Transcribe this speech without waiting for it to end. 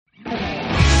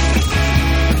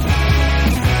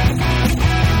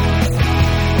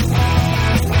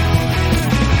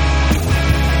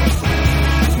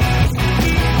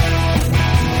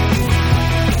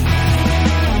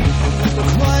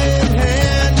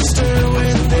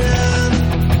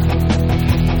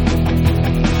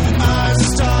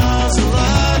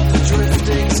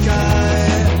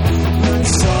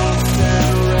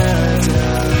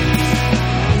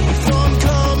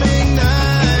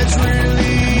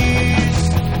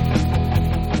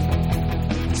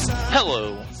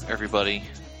everybody.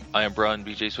 I am Brian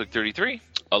BJ Swig33,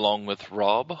 along with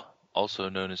Rob, also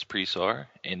known as Presar,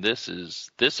 and this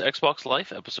is This Xbox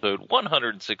Life, episode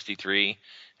 163,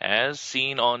 as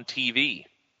seen on TV.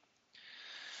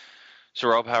 So,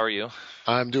 Rob, how are you?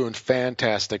 I'm doing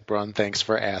fantastic, Brun. Thanks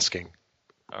for asking.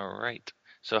 All right.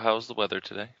 So, how's the weather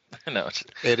today? No,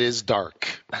 it is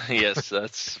dark. Yes,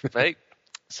 that's right.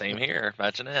 Same here.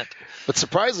 Imagine that. But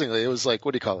surprisingly, it was like,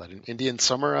 what do you call it, an Indian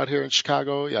summer out here in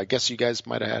Chicago? Yeah, I guess you guys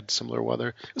might have had similar weather.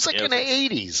 It was like in the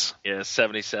 80s. Yeah,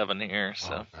 77 here.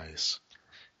 So. Oh, nice.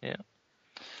 Yeah.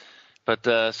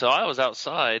 But so I was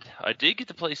outside. I did get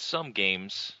to play some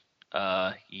games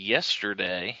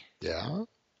yesterday. Yeah.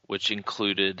 Which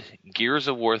included Gears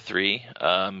of War 3.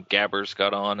 Gabbers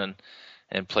got on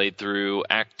and played through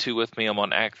Act 2 with me. I'm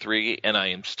on Act 3, and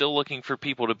I am still looking for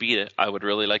people to beat it. I would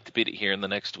really like to beat it here in the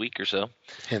next week or so.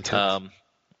 Hint, hint.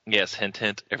 Yes, hint,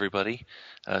 hint, everybody.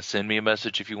 Send me a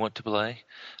message if you want to play.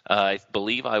 I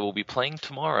believe I will be playing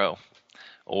tomorrow,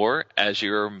 or as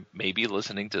you're maybe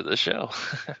listening to the show.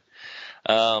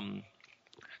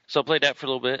 So I played that for a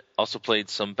little bit. Also played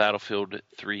some Battlefield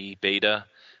 3 beta.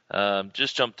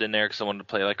 Just jumped in there because I wanted to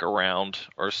play like a round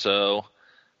or so.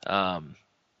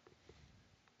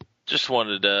 Just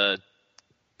wanted to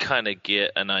kind of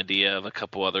get an idea of a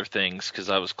couple other things because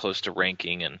I was close to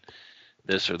ranking and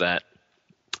this or that.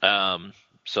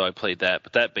 So I played that,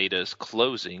 but that beta is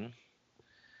closing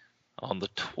on the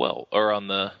 12th or on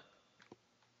the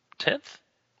 10th?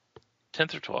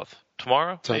 10th or 12th?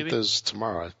 Tomorrow, 10th maybe? is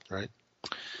tomorrow, right?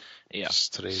 Yeah.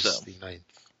 Today's the 9th.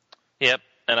 Yep,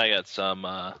 and I got some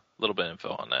little bit of info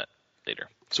on that later.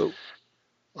 So,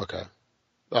 okay.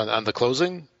 On the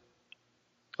closing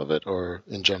of it or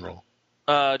in general?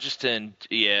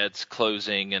 It's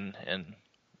closing and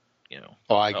you know.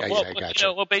 Oh, I got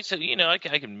you. Well, basically, I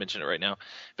can mention it right now.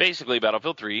 Basically,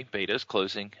 Battlefield 3 beta is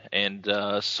closing, and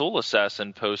Soul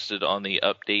Assassin posted on the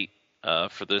update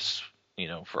for this,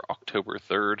 for October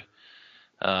 3rd,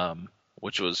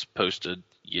 which was posted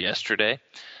yesterday.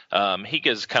 He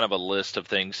gives kind of a list of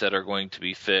things that are going to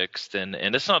be fixed, and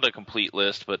it's not a complete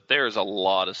list, but there's a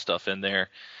lot of stuff in there.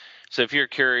 So if you're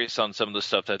curious on some of the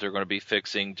stuff that they're going to be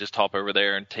fixing, just hop over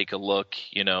there and take a look.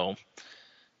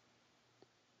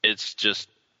 It's just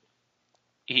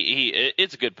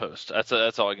it's a good post.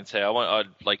 That's all I can say. I'd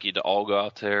like you to all go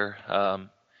out there,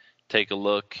 take a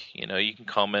look. You can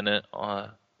comment it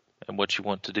and what you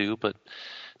want to do, but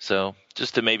so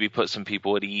just to maybe put some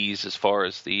people at ease as far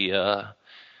as the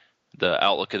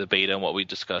outlook of the beta and what we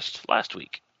discussed last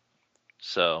week.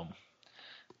 So,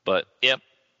 but yeah.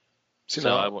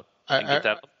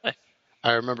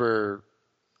 I remember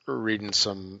reading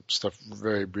some stuff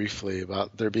very briefly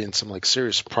about there being some like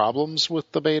serious problems with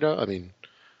the beta. I mean,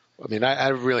 I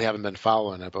really haven't been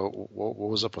following it, but what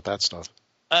was up with that stuff?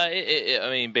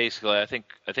 Basically, I think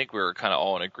we were kind of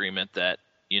all in agreement that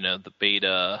the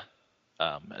beta,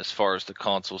 as far as the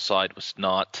console side, was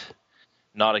not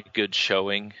a good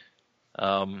showing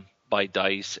by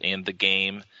DICE and the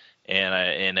game,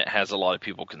 and it has a lot of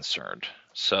people concerned.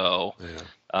 So,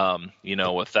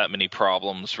 with that many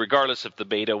problems, regardless if the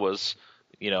beta was,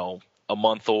 a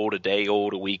month old, a day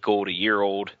old, a week old, a year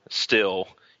old, still,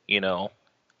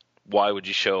 why would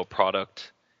you show a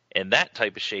product in that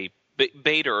type of shape,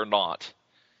 beta or not,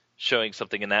 showing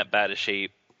something in that bad of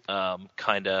shape,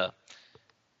 kind of,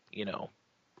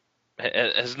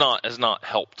 has not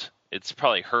helped. It's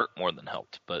probably hurt more than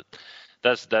helped, but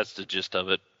that's the gist of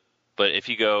it. But if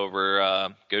you go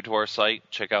to our site,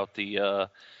 check out the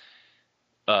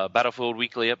Battlefield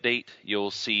Weekly Update,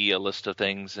 you'll see a list of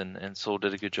things, and Soul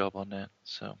did a good job on that.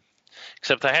 So,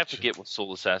 except I have to get with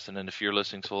Soul Assassin, and if you're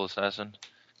listening, Soul Assassin,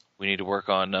 we need to work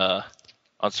on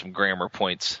some grammar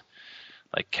points,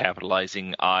 like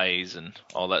capitalizing I's and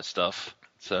all that stuff.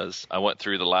 It says I went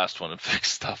through the last one and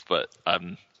fixed stuff, but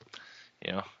we'll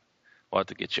have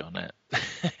to get you on that.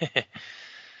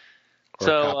 Or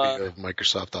a copy of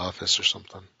Microsoft Office or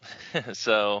something.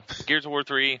 So, Gears of War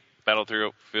 3,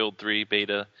 Battlefield 3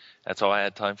 beta. That's all I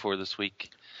had time for this week.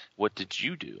 What did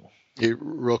you do?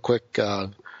 Real quick,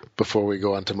 before we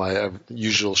go on to my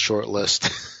usual short list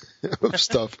of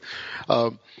stuff,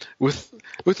 with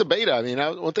the beta,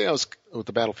 with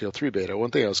the Battlefield 3 beta, one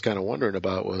thing I was kind of wondering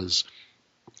about was,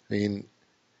 do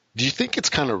you think it's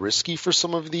kind of risky for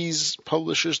some of these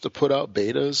publishers to put out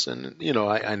betas? And,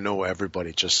 I know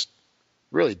everybody just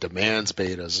really demands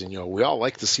betas, and we all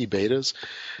like to see betas,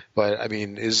 but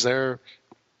is there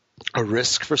a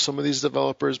risk for some of these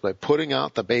developers by putting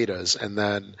out the betas and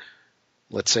then,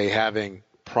 let's say, having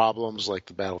problems like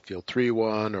the Battlefield 3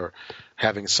 one, or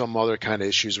having some other kind of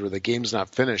issues where the game's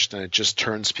not finished and it just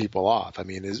turns people off? I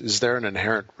mean, is there an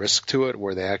inherent risk to it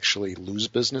where they actually lose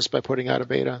business by putting out a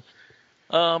beta?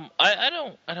 I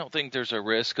don't think there's a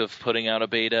risk of putting out a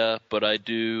beta, but I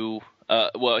do.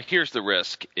 Well, here's the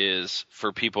risk: is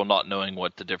for people not knowing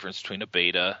what the difference between a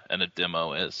beta and a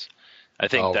demo is. I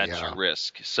think that's your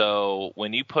risk. So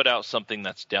when you put out something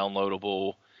that's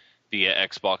downloadable via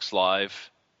Xbox Live,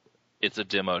 it's a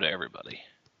demo to everybody.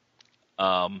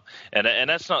 And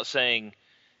that's not saying,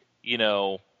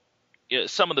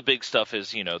 some of the big stuff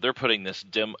is, they're putting this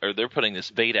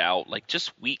beta out like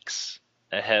just weeks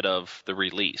ahead of the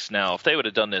release. Now, if they would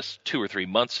have done this 2 or 3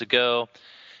 months ago,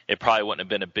 it probably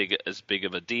wouldn't have been as big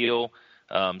of a deal.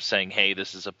 Saying, hey,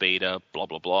 this is a beta, blah,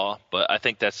 blah, blah. But I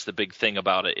think that's the big thing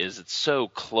about it is it's so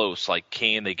close. Like,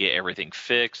 can they get everything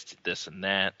fixed, this and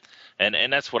that?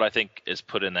 And that's what I think is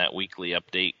put in that weekly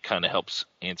update, kind of helps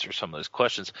answer some of those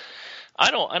questions.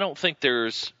 I don't think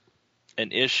there's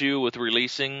an issue with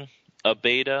releasing a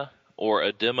beta or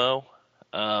a demo.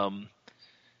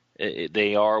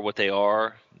 They are what they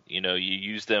are. You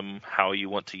use them how you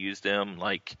want to use them,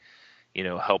 like,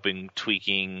 helping,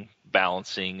 tweaking,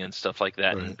 balancing, and stuff like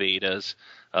that in betas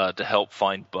to help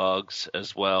find bugs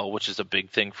as well, which is a big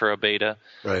thing for a beta.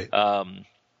 Right.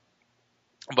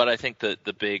 But I think that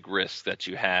the big risk that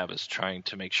you have is trying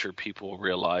to make sure people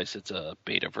realize it's a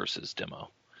beta versus demo.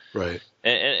 Right.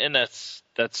 And that's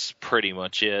pretty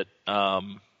much it.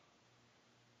 Like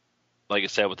I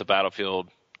said, with the Battlefield,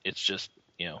 it's just,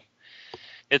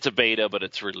 it's a beta, but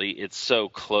it's so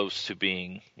close to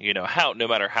being, no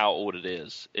matter how old it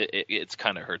is, it's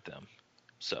kind of hurt them.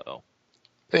 So,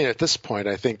 at this point,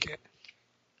 I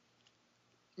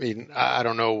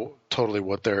don't know totally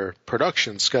what their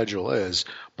production schedule is,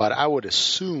 but I would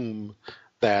assume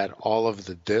that all of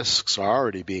the discs are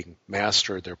already being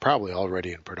mastered. They're probably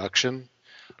already in production.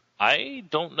 I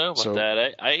don't know about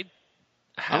that. I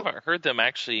haven't heard them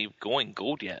actually going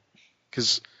gold yet.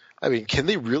 Because, can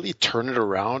they really turn it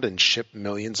around and ship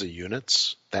millions of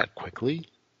units that quickly?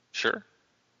 Sure.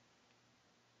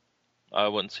 I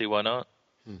wouldn't see why not.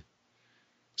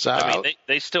 So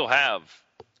they still have,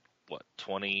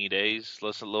 20 days? A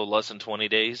little less than 20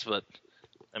 days, but,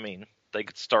 they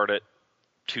could start it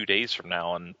 2 days from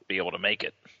now and be able to make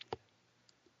it.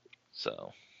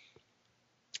 So.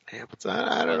 Yeah, but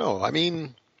I don't know.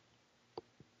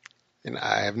 And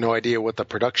I have no idea what the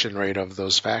production rate of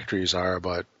those factories are,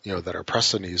 but that are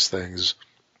pressing these things.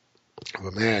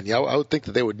 But man, I would think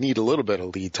that they would need a little bit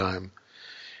of lead time,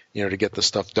 to get the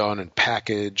stuff done and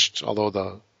packaged.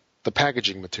 Although the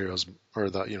packaging materials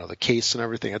or the case and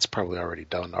everything, it's probably already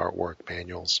done. Artwork,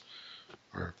 manuals,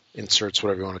 or inserts,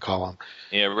 whatever you want to call them.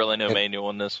 Yeah, really no manual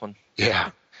in this one.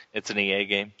 Yeah, it's an EA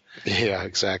game. Yeah,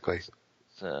 exactly.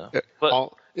 So,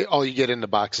 but all you get in the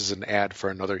box is an ad for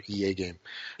another EA game.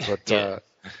 But yeah.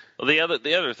 Well,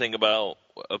 the other thing about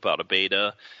a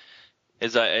beta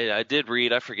is I did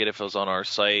read, I forget if it was on our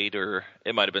site or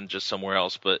it might have been just somewhere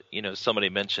else, but somebody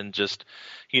mentioned just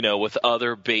with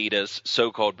other betas,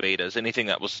 so-called betas, anything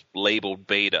that was labeled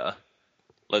beta,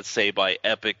 let's say by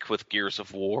Epic with Gears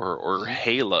of War or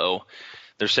Halo,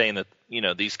 they're saying that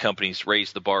these companies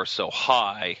raise the bar so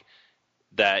high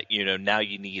that now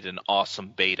you need an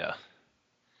awesome beta.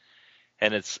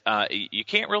 And it's you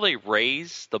can't really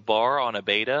raise the bar on a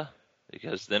beta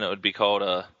because then it would be called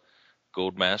a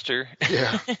gold master,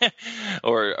 yeah,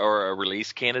 or a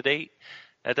release candidate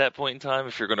at that point in time.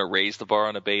 If you're going to raise the bar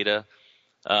on a beta,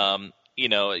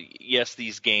 yes,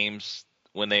 these games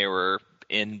when they were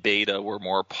in beta were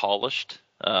more polished.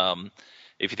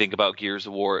 If you think about Gears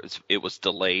of War, it was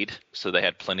delayed, so they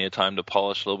had plenty of time to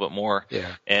polish a little bit more.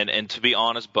 Yeah. And to be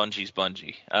honest, Bungie's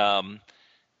Bungie.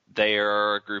 They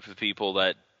are a group of people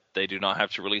that they do not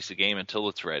have to release a game until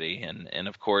it's ready. And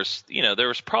of course, there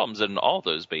was problems in all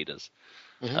those betas.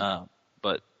 Mm-hmm.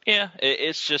 But yeah,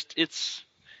 it's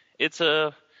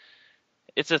a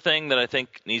thing that I think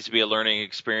needs to be a learning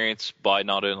experience by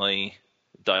not only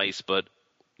DICE, but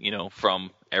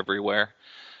from everywhere.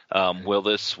 Will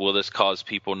this cause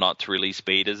people not to release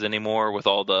betas anymore with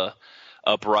all the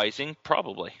uprising?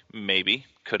 Probably, maybe,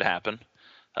 could happen.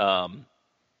 A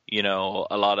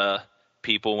lot of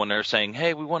people, when they're saying,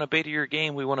 hey, we want to beta your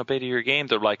game,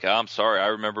 they're like, I'm sorry, I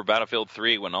remember Battlefield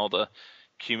 3 when all the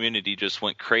community just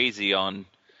went crazy on,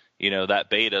 that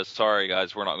beta. Sorry,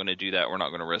 guys, we're not going to do that. We're not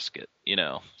going to risk it,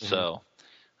 Mm-hmm. So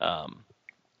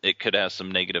it could have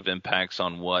some negative impacts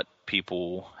on what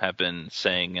people have been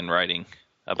saying and writing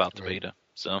about the beta.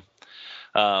 So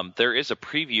there is a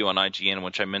preview on IGN,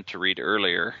 which I meant to read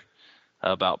earlier,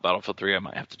 about Battlefield 3. I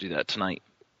might have to do that tonight.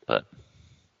 But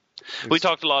We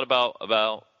talked a lot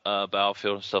about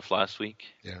Battlefield and stuff last week.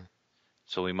 Yeah.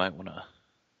 So we might want to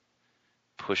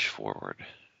push forward.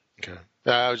 Okay.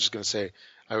 I was just gonna say,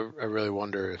 I really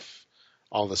wonder if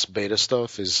all this beta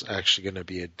stuff is actually going to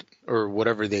be or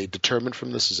whatever they determine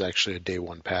from this is actually a day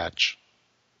one patch.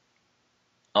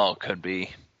 Oh, it could be.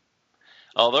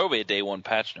 Oh, there will be a day one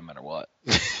patch no matter what.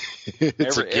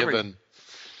 It's a given.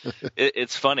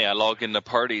 It's funny. I log into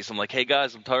parties. I'm like, hey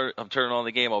guys, I'm turning on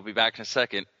the game. I'll be back in a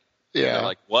second. Yeah. And they're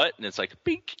like, what? And it's like,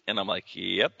 beep. And I'm like,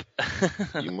 yep.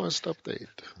 You must update.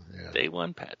 Yeah. Day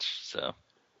one patch. So.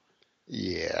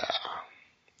 Yeah.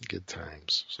 Good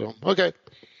times. So, okay.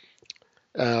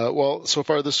 Well, so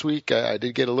far this week, I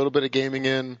did get a little bit of gaming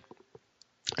in,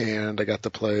 and I got to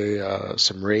play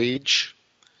some Rage.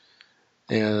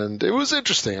 And it was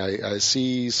interesting. I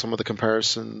see some of the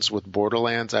comparisons with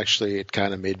Borderlands. Actually, it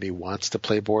kind of made me want to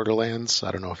play Borderlands.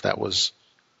 I don't know if that was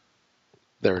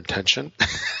their intention.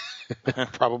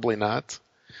 Probably not.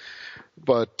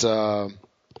 But I've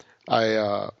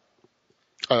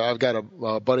got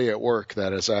a buddy at work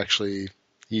that is actually,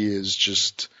 he is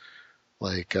just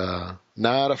like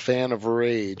not a fan of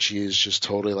Rage. He is just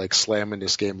totally like slamming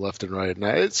this game left and right. And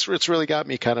it's really got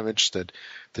me kind of interested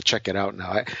to check it out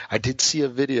now. I did see a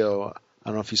video. I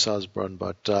don't know if you saw this, Brun,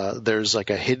 but there's like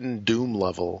a hidden Doom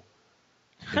level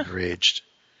in Rage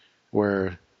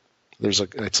where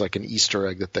it's like an Easter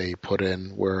egg that they put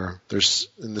in where there's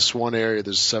in this one area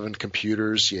there's 7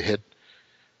 computers.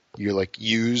 You like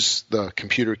use the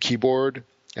computer keyboard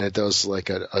and it does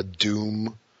like a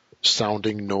Doom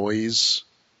sounding noise,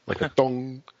 like a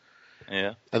dong.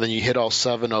 Yeah. And then you hit all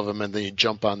 7 of them and then you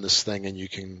jump on this thing and you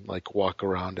can like walk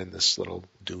around in this little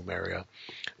Doom area.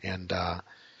 And,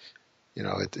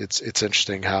 it's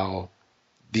interesting how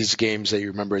these games that you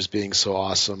remember as being so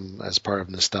awesome as part of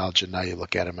nostalgia, now you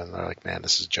look at them and they're like, man,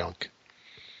 this is junk.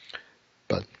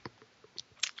 But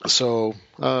so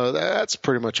that's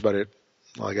pretty much about it.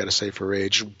 All I got to say for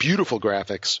Rage. Beautiful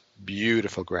graphics.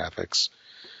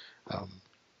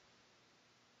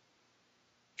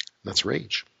 That's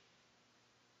Rage.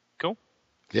 Cool.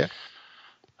 Yeah.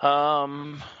 All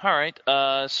right.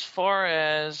 As far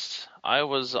as I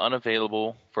was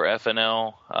unavailable for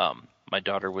FNL, my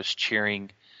daughter was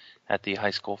cheering at the high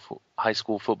school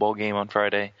football game on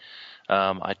Friday.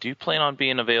 I do plan on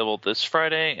being available this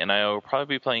Friday, and I will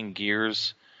probably be playing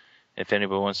Gears if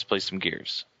anybody wants to play some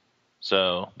Gears.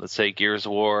 So let's say Gears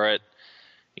of War at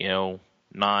 9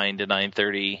 to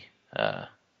 9:30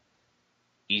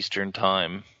 Eastern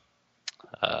time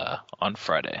on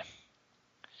Friday.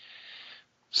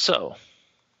 So,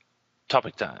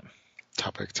 topic time.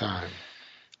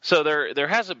 So there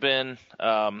hasn't been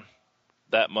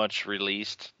that much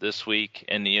released this week,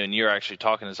 and you're actually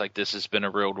talking. It's like this has been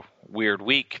a real weird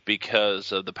week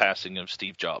because of the passing of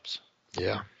Steve Jobs.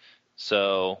 Yeah.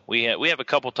 So we have a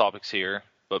couple topics here,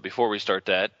 but before we start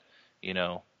that,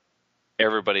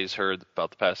 everybody's heard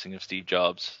about the passing of Steve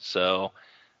Jobs. So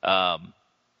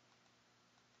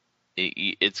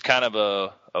it's kind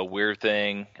of a weird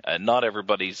thing. Not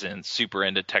everybody's super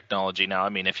into technology now. I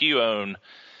mean, if you own,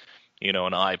 an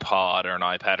iPod or an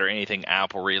iPad or anything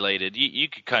Apple related, you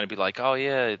could kind of be like, oh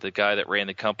yeah, the guy that ran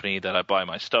the company that I buy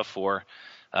my stuff for,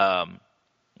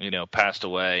 passed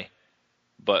away.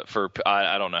 But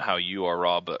I don't know how you are,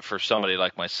 Rob, but for somebody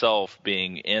like myself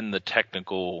being in the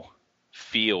technical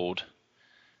field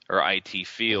or IT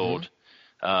field,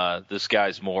 this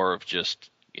guy's more of just,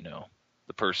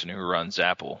 the person who runs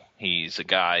Apple. He's a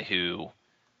guy who,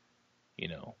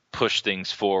 pushed things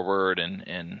forward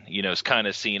and is kind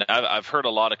of seen. I've heard a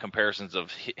lot of comparisons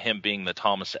of him being the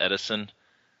Thomas Edison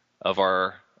of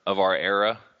our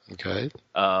era. Okay.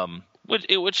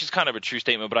 Which is kind of a true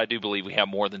statement, but I do believe we have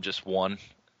more than just one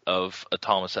of a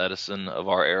Thomas Edison of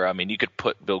our era. I mean, you could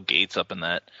put Bill Gates up in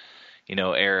that,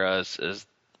 era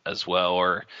as well,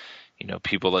 or,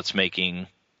 people that's making,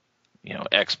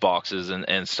 Xboxes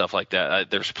and stuff like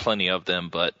that. There's plenty of them,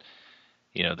 but,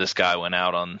 this guy went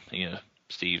out on,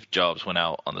 Steve Jobs went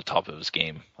out on the top of his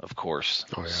game, of course.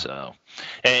 Oh, yeah. So,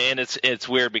 and it's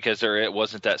weird because it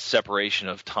wasn't that separation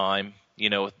of time.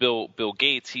 With Bill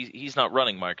Gates, he's not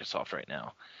running Microsoft right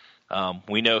now.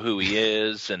 We know who he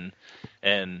is, and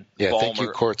yeah, thank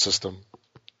you, court system.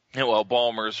 And well,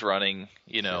 Ballmer's running,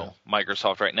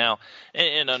 Microsoft right now,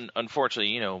 and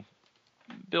unfortunately,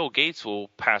 Bill Gates will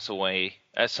pass away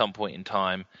at some point in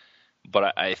time,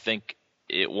 but I think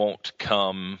it won't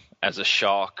come as a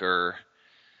shock or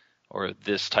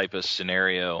this type of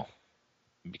scenario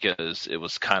because it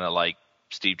was kind of like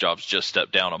Steve Jobs just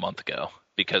stepped down a month ago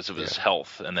because of his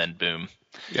health, and then boom.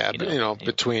 Yeah, but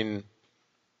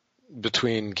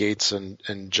between Gates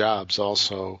and Jobs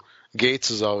also, Gates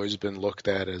has always been looked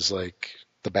at as like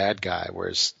the bad guy,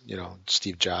 whereas,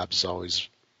 Steve Jobs has always,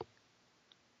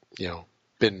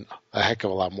 been a heck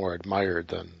of a lot more admired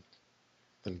than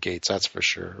Gates, that's for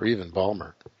sure, or even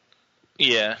Ballmer.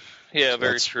 Yeah, So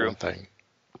very that's true. one thing.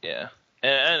 Yeah,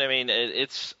 and I mean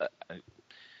it's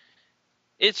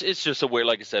just a weird,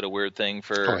 like I said, a weird thing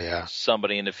for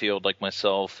somebody in the field like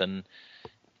myself, and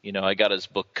I got his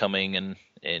book coming,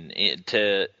 and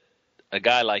to a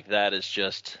guy like that is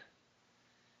just,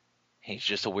 he's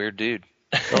just a weird dude.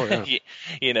 Oh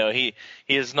yeah. he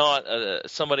is not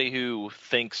somebody who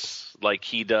thinks like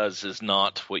he does is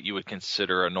not what you would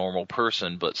consider a normal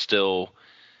person, but still,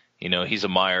 he's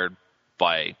admired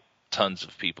by tons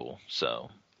of people. So,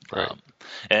 right.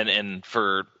 And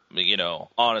for,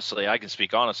 honestly, I can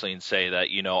speak honestly and say that,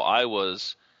 I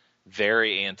was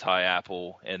very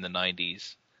anti-Apple in the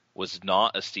 90s, was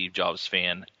not a Steve Jobs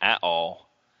fan at all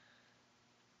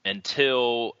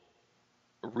until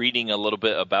reading a little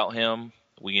bit about him.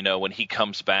 When he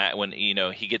comes back, when,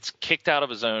 he gets kicked out of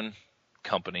his own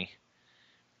company,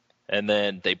 and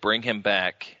then they bring him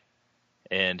back,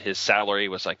 and his salary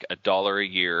was like $1 a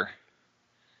year,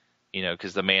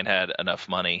 because the man had enough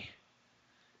money,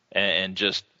 and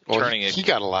just turning he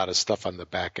got a lot of stuff on the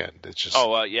back end. It's just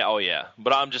oh yeah.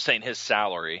 But I'm just saying his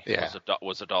salary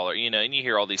was $1. And you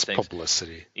hear all these things,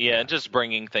 publicity. Yeah, and just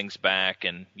bringing things back,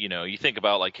 and you think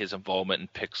about like his involvement in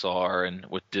Pixar and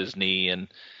with Disney and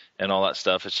all that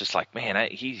stuff. It's just like, man,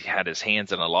 he had his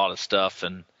hands in a lot of stuff,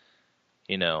 and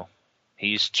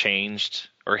he's changed,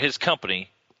 or his company.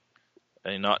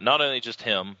 And not only just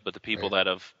him, but the people that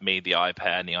have made the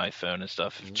iPad and the iPhone and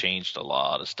stuff have changed a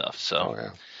lot of stuff. So,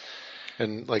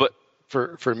 and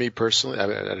for me personally, I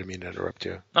didn't mean to interrupt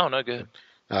you. Oh, no, good.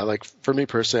 Like for me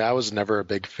personally, I was never a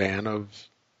big fan of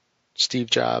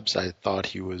Steve Jobs. I thought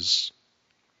he was,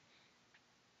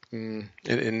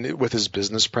 with his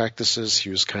business practices,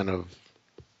 he was kind of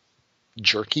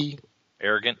jerky,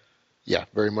 arrogant. Yeah,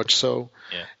 very much so.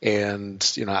 Yeah. And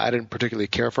I didn't particularly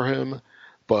care for him.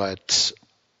 But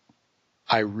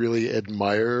I really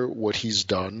admire what he's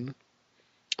done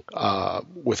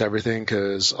with everything,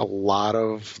 because a lot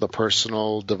of the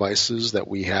personal devices that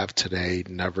we have today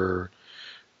never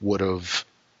would have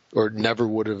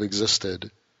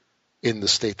existed in the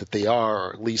state that they are,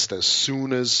 or at least as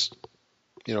soon as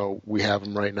we have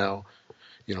them right now.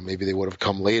 Maybe they would have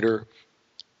come later.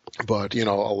 But, a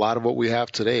lot of what we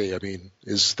have today, I mean,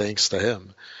 is thanks to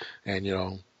him.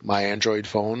 And, my Android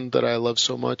phone that I love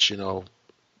so much,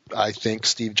 I thank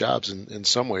Steve Jobs in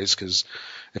some ways, because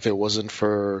if it wasn't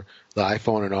for the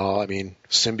iPhone and all, I mean,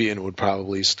 Symbian would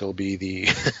probably still be the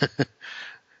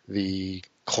the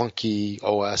clunky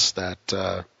OS that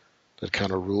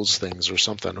kind of rules things or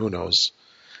something. Who knows?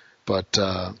 But,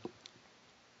 I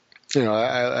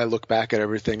look back at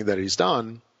everything that he's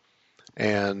done,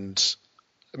 and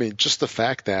I mean, just the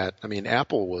fact that,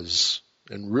 Apple was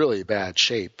in really bad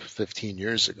shape 15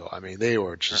 years ago. I mean, they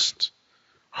were just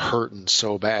hurting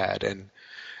so bad.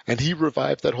 And he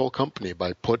revived that whole company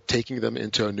by taking them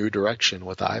into a new direction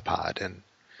with iPod. And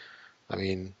I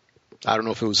mean, I don't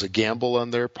know if it was a gamble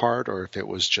on their part or if it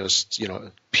was just,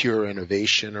 pure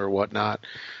innovation or whatnot.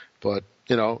 But,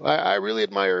 I really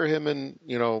admire him and,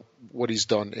 what he's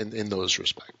done in those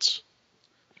respects.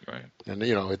 Right. And,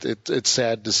 it's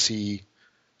sad to see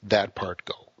that part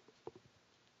go.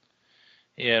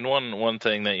 Yeah, and one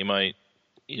thing that you might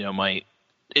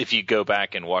if you go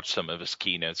back and watch some of his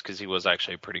keynotes, because he was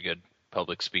actually a pretty good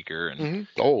public speaker, and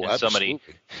oh, and absolutely.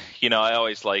 Somebody, I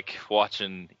always like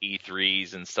watching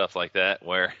E3s and stuff like that,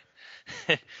 where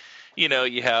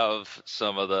you have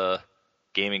some of the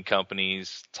gaming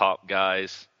companies, top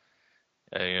guys,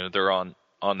 they're on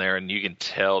there, and you can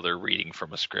tell they're reading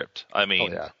from a script. I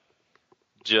mean,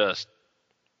 just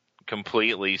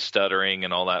completely stuttering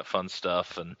and all that fun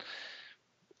stuff. And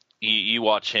you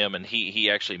watch him, and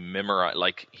he actually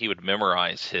would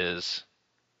memorize his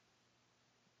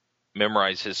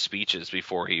speeches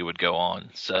before he would go on.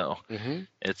 So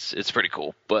it's pretty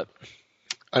cool. But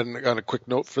on a quick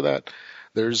note for that,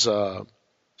 there's a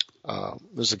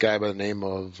guy by the name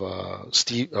of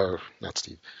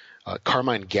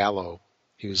Carmine Gallo.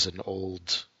 He was an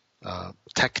old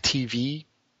Tech TV.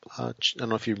 I don't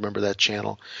know if you remember that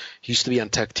channel. He used to be on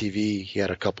Tech TV. He had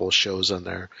a couple of shows on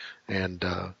there. And,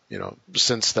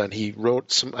 since then he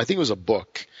wrote I think it was a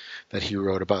book that he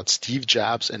wrote about Steve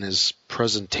Jobs and his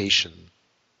presentation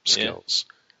skills.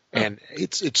 Yeah. And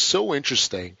it's so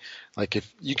interesting. Like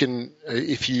if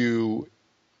you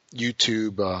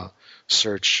YouTube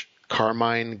search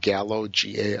Carmine Gallo,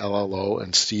 Gallo,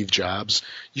 and Steve Jobs,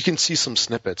 you can see some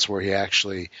snippets where he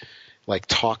actually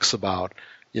talks about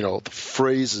the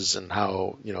phrases and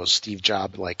how, Steve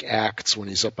Jobs acts when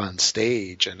he's up on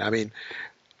stage. And I mean,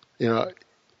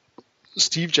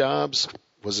 Steve Jobs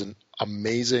was an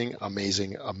amazing,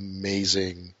 amazing,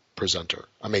 amazing presenter.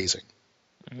 Amazing.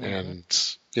 Mm-hmm.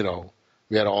 And,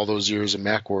 we had all those years of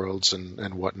Macworlds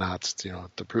and whatnot,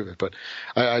 to prove it. But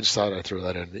I just thought I'd throw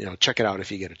that in. Check it out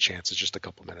if you get a chance. It's just a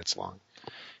couple minutes long.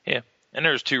 Yeah. And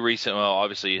there's two recent, well,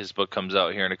 obviously his book comes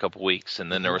out here in a couple weeks.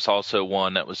 And then there was also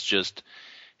one that was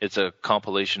it's a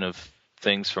compilation of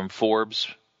things from Forbes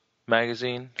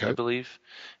magazine, okay. I believe.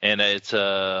 And it's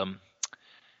a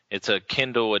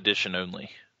Kindle edition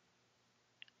only.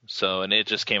 So, and it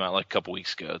just came out like a couple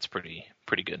weeks ago. It's pretty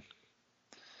good.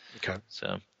 Okay. So,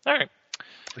 all right.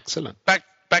 Excellent. Back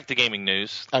to gaming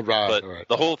news. All right. But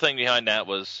the whole thing behind that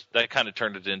was that kind of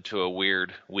turned it into a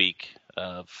weird week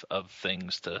of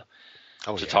things to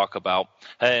talk about.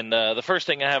 And the first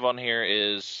thing I have on here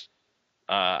is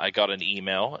I got an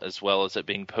email, as well as it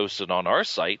being posted on our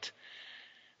site,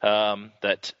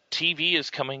 that TV is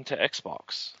coming to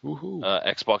Xbox.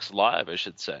 Xbox Live, I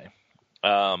should say.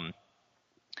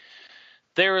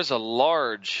 There is a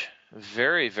large,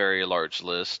 very, very large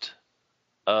list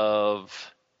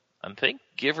of, I think,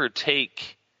 give or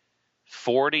take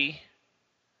 40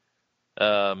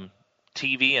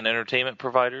 TV and entertainment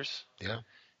providers. Yeah.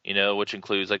 Which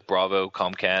includes like Bravo,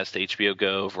 Comcast, HBO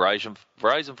Go, Verizon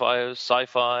Fios,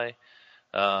 Sci-Fi,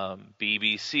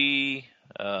 BBC.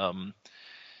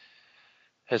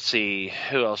 Let's see,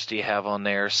 who else do you have on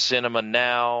there? Cinema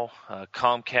Now,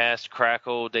 Comcast,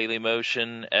 Crackle,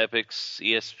 Dailymotion, Epix,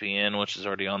 ESPN, which is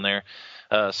already on there,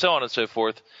 so on and so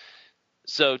forth.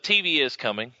 So TV is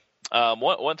coming.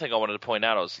 One thing I wanted to point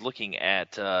out, I was looking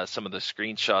at some of the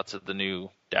screenshots of the new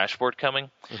dashboard coming,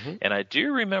 and I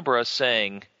do remember us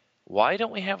saying, why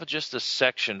don't we have just a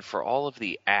section for all of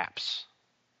the apps?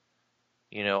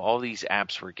 All these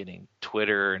apps we're getting,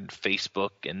 Twitter and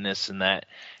Facebook and this and that.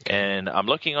 Okay. And I'm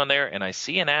looking on there, and I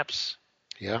see an apps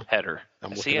header.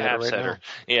 I see an apps header.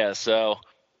 Now. Yeah, so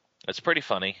it's pretty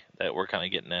funny that we're kind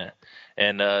of getting that.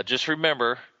 And just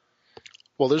remember.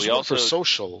 Well, there's one for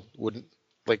social.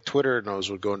 Like Twitter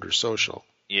would go under social.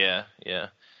 Yeah.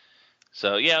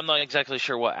 So, yeah, I'm not exactly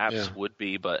sure what apps would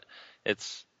be, but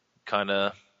it's kind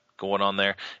of going on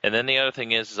there. And then the other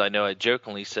thing is I know I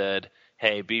jokingly said,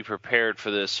 hey, be prepared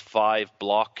for this 5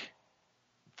 block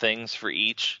things for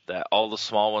each, that all the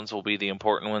small ones will be the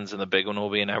important ones and the big one will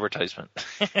be an advertisement.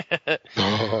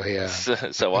 Oh, yeah.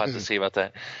 So we'll have to see about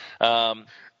that.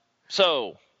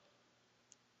 So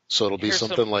it'll be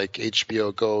something like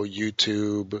HBO Go,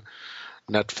 YouTube,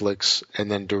 Netflix,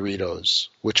 and then Doritos.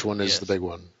 Which one is the big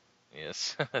one?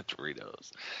 Yes,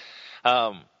 Doritos.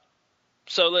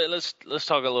 So let's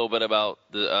talk a little bit about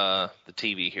the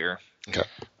TV here. Okay.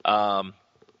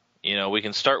 We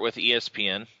can start with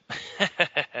ESPN,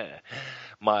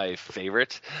 my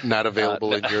favorite. Not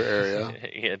available in your area.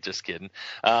 Yeah, just kidding.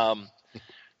 Some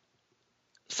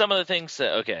of the things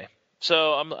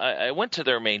so I went to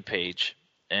their main page,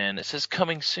 and it says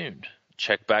coming soon.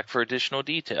 Check back for additional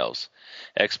details.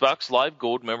 Xbox Live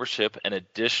Gold membership and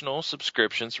additional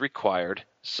subscriptions required,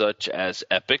 such as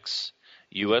Epix,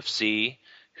 UFC,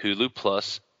 Hulu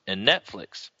Plus, and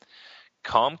Netflix.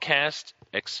 Comcast,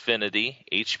 Xfinity,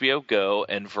 HBO Go,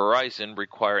 and Verizon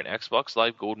require an Xbox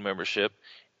Live Gold membership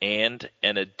and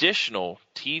an additional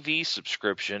TV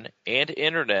subscription and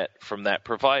internet from that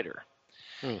provider.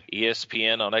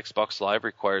 ESPN on Xbox Live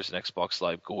requires an Xbox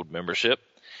Live Gold membership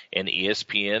and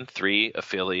ESPN3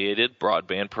 affiliated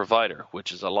broadband provider,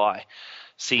 which is a lie.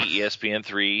 See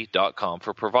ESPN3.com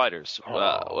for providers.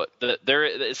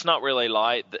 It's not really a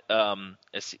lie.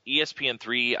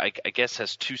 ESPN3, I guess,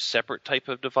 has 2 separate type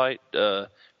of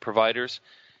providers.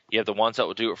 You have the ones that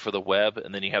will do it for the web,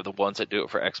 and then you have the ones that do it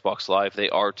for Xbox Live. They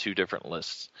are 2 different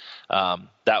lists.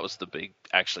 That was the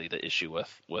issue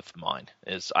with mine,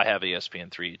 is I have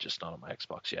ESPN3, just not on my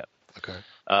Xbox yet. Okay.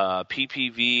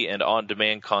 PPV and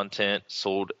on-demand content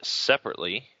sold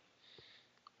separately.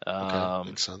 Okay,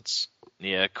 makes sense.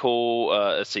 Yeah, cool.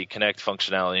 Let's see, connect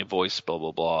functionality, voice, blah,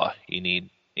 blah, blah. You need,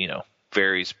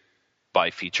 varies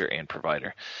by feature and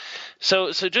provider.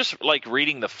 So just like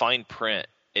reading the fine print,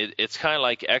 it's kind of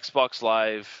like Xbox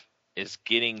Live is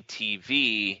getting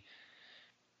TV,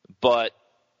 but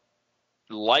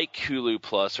like Hulu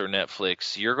Plus or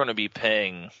Netflix, you're going to be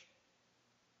paying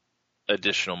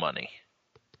additional money.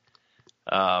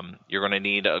 You're going to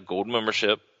need a gold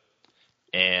membership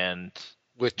and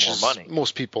which more money.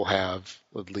 Most people have,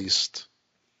 at least.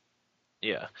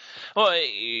 Yeah. Well,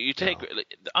 you take.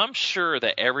 I'm sure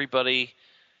that everybody.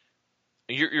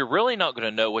 You're really not going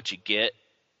to know what you get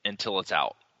until it's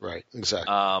out. Right.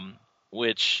 Exactly.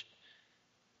 Which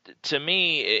to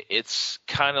me, it's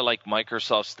kind of like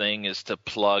Microsoft's thing is to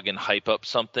plug and hype up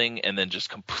something and then just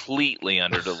completely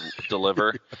under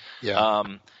deliver. Yeah.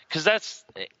 Because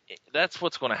that's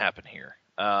what's going to happen here.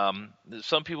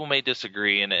 Some people may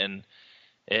disagree, and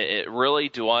it really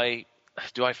do I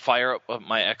fire up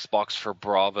my Xbox for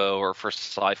Bravo or for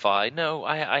Sci-Fi? No,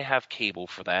 I have cable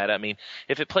for that. I mean,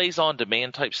 if it plays on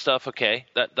demand type stuff, okay,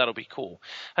 that'll be cool.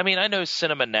 I mean, I know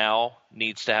Cinema Now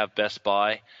needs to have Best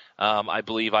Buy. I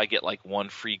believe I get like 1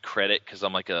 free credit because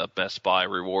I'm like a Best Buy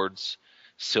Rewards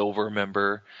Silver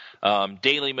member.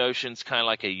 Daily Motion's kind of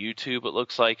like a YouTube, it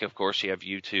looks like. Of course, you have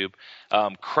YouTube.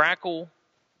 Crackle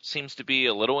seems to be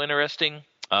a little interesting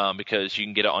because you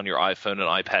can get it on your iPhone and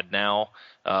iPad now.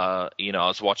 I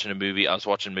was watching a movie.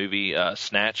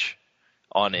 Snatch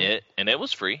on it, and it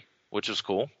was free, which was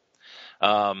cool.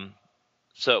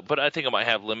 But I think I might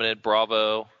have limited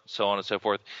Bravo, so on and so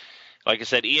forth. Like I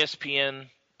said, ESPN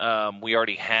we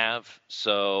already have,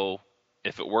 so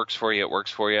if it works for you, it works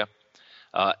for you.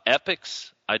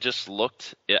 Epix, I just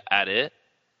looked at it,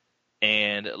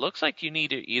 and it looks like you need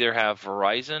to either have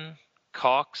Verizon,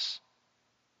 Cox,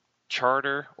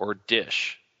 Charter, or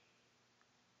Dish.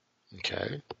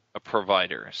 Okay. A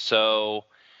provider. So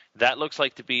that looks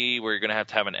like to be where you're going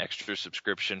to have an extra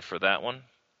subscription for that one.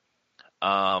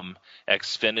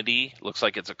 Xfinity looks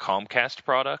like it's a Comcast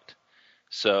product.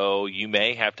 So you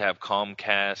may have to have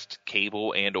Comcast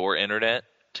cable and or internet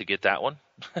to get that one.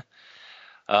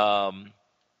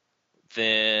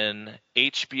 Then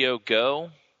HBO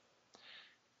Go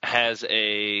has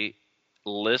a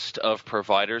list of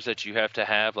providers that you have to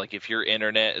have. Like if your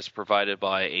internet is provided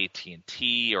by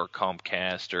AT&T or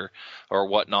Comcast or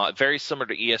whatnot, very similar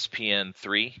to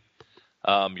ESPN3,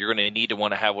 you're going to need to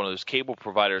want to have one of those cable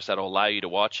providers that will allow you to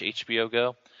watch HBO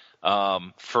Go.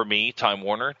 For me, Time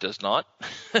Warner does not.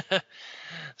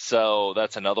 So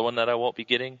that's another one that I won't be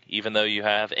getting, even though you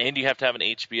have to have an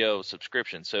HBO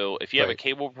subscription. So if you have a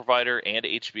cable provider and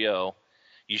HBO,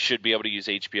 you should be able to use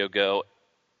HBO Go,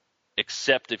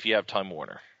 except if you have Time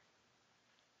Warner.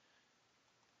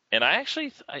 And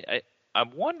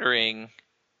I'm wondering,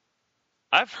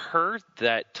 I've heard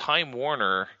that Time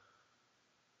Warner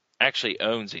actually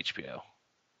owns HBO.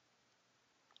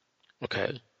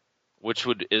 Okay. Which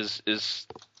is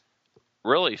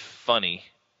really funny.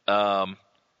 Among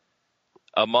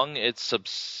its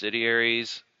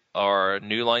subsidiaries are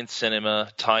New Line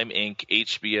Cinema, Time Inc.,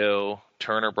 HBO,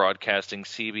 Turner Broadcasting,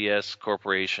 CBS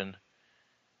Corporation.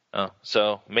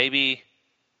 So maybe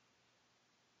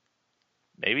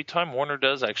Time Warner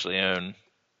does actually own.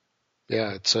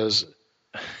 Yeah, it says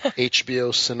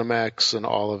HBO, Cinemax, and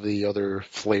all of the other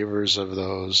flavors of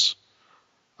those.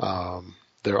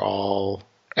 They're all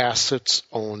assets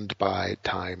owned by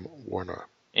Time Warner.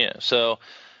 Yeah, so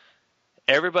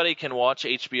everybody can watch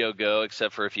HBO Go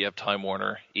except for if you have Time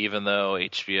Warner, even though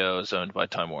HBO is owned by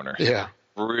Time Warner. Yeah.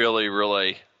 Really,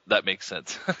 really, that makes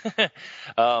sense.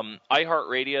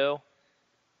 iHeartRadio.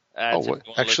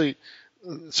 Actually,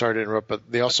 sorry to interrupt,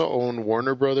 but they also own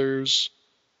Warner Brothers,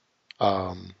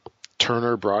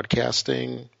 Turner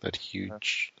Broadcasting, that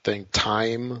huge thing,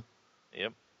 Time.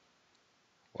 Yep.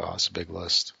 Wow, that's a big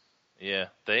list. Yeah,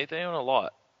 they own a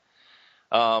lot.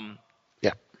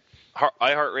 Yeah.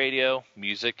 iHeartRadio,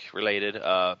 music related.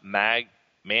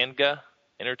 Manga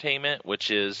Entertainment, which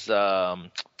is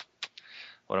what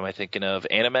am I thinking of?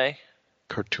 Anime.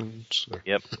 Cartoons.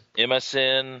 Yep.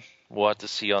 MSN. We'll have to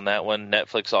see on that one.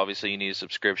 Netflix, obviously, you need a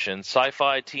subscription.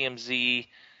 Sci-Fi, TMZ.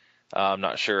 I'm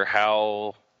not sure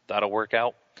how that'll work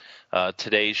out.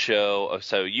 Today's show.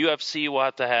 So UFC will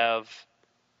have to have.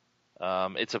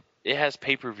 It has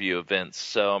pay-per-view events,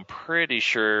 so I'm pretty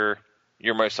sure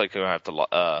you're most likely going to have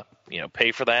to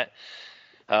pay for that.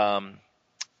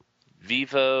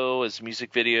 Vivo is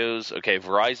music videos. Okay,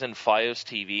 Verizon Fios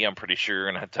TV. I'm pretty sure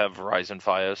you're going to have Verizon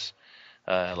Fios.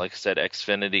 Like I said,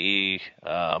 Xfinity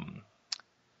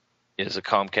is a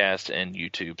Comcast and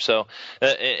YouTube. So,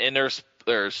 and there's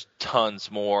tons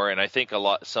more, and I think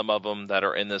some of them that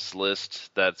are in this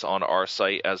list that's on our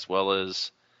site as well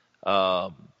as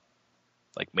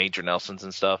like Major Nelson's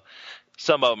and stuff.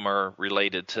 Some of them are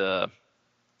related to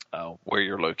where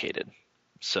you're located.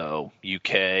 So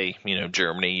UK,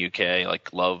 Germany, UK,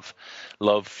 like Love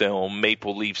Film,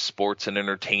 Maple Leaf Sports and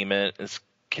Entertainment is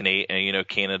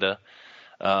Canada.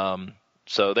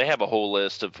 So they have a whole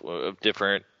list of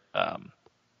different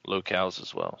locales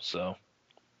as well. So,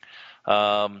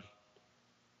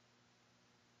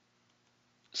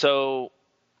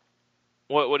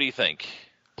 what do you think?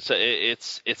 So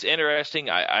it's interesting.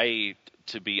 I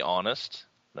to be honest,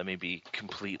 let me be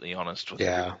completely honest with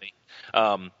everybody.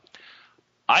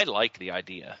 I like the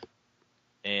idea.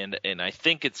 and I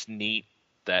think it's neat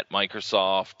that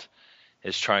Microsoft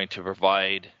is trying to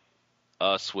provide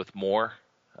us with more.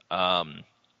 I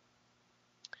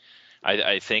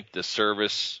think the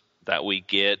service that we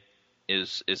get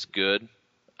is good,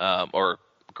 or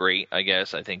great, I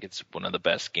guess. I think it's one of the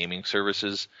best gaming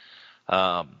services.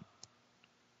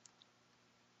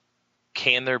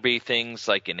 Can there be things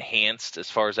like enhanced as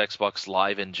far as Xbox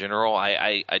Live in general?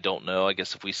 I don't know. I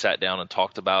guess if we sat down and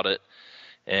talked about it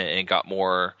and got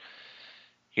more,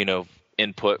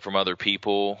 input from other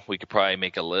people, we could probably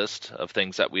make a list of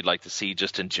things that we'd like to see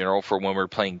just in general for when we're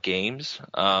playing games.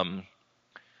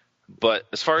 But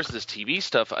as far as this TV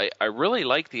stuff, I really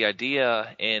like the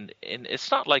idea, and it's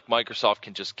not like Microsoft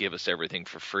can just give us everything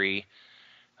for free.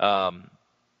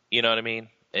 You know what I mean?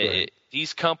 Right.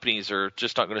 These companies are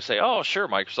just not going to say, "Oh, sure,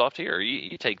 Microsoft, here,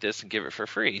 you take this and give it for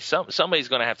free." Somebody's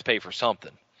going to have to pay for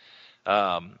something,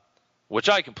 which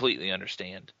I completely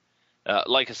understand.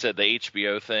 Like I said, the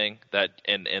HBO thing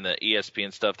and the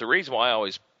ESPN stuff. The reason why I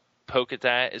always poke at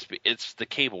that is it's the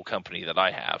cable company that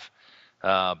I have.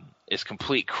 Is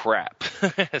complete crap.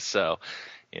 So,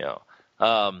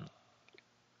 I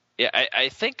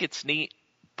think it's neat.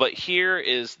 But here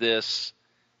is this.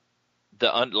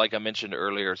 Like I mentioned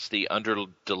earlier, it's the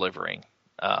under-delivering.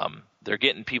 They're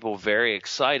getting people very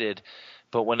excited,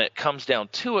 but when it comes down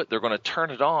to it, they're going to turn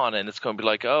it on, and it's going to be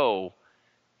like, oh,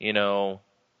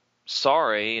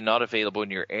 sorry, not available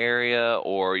in your area,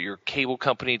 or your cable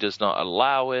company does not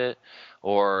allow it,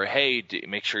 or hey,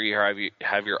 make sure you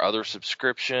have your other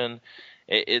subscription.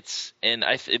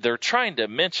 They're trying to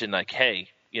mention like, hey,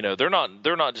 they're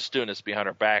not just doing this behind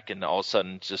our back, and all of a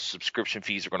sudden just subscription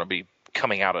fees are going to be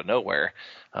coming out of nowhere.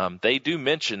 They do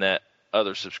mention that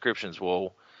other subscriptions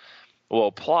will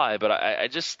apply, but I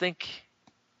just think,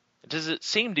 does it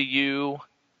seem to you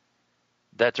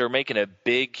that they're making a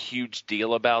big, huge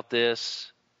deal about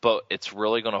this, but it's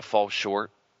really going to fall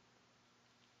short?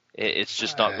 It's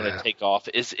just not going to take off.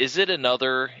 Is it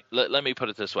another? Let me put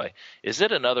it this way: is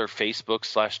it another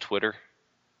Facebook/Twitter?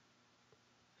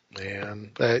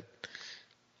 Man,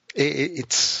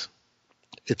 it's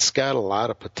got a lot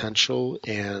of potential,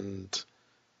 and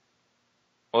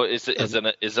well, is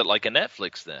it like a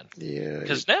Netflix then? Yeah,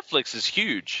 because Netflix is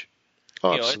huge.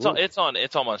 Oh, absolutely.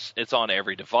 It's on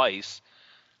every device,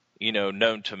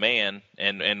 known to man,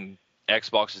 and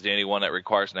Xbox is the only one that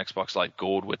requires an Xbox Live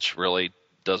Gold, which really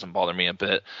doesn't bother me a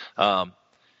bit.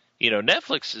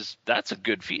 Netflix that's a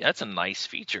good that's a nice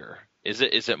feature. Is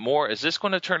it more? Is this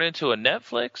going to turn into a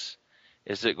Netflix?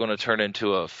 Is it going to turn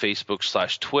into a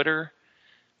Facebook/Twitter?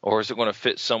 Or is it going to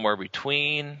fit somewhere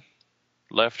between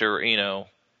left or, is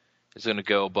it going to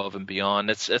go above and beyond?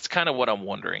 That's kind of what I'm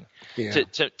wondering. Yeah.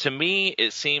 To me,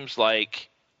 it seems like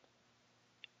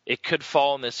it could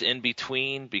fall in this in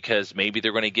between, because maybe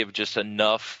they're going to give just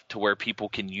enough to where people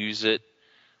can use it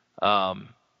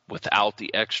without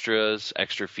the extra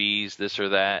fees, this or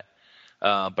that.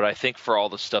 But I think for all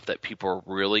the stuff that people are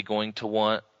really going to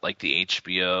want, like the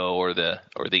HBO or the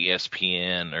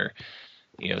ESPN or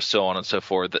so on and so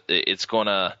forth, it's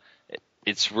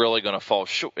really going to fall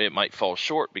short. It might fall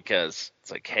short because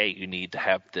it's like, hey, you need to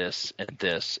have this and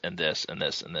this and this and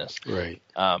this and this. Right.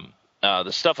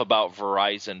 The stuff about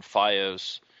Verizon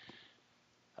Fios,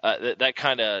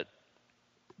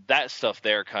 that stuff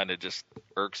there kind of just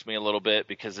irks me a little bit,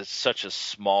 because it's such a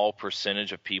small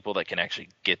percentage of people that can actually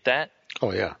get that.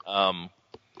 Oh yeah. And,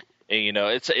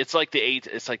 it's like the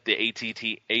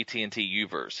AT&T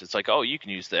Uverse. It's like, oh, you can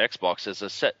use the Xbox as a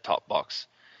set-top box,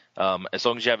 as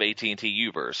long as you have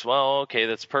AT&T Uverse. Well, okay,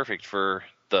 that's perfect for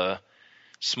the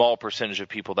small percentage of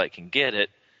people that can get it.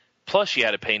 Plus, you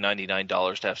had to pay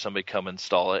 $99 to have somebody come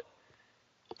install it.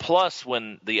 Plus,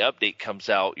 when the update comes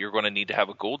out, you're going to need to have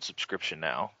a gold subscription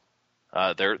now.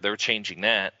 They're changing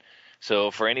that.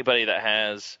 So for anybody that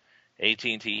has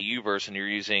AT&T Uverse and you're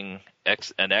using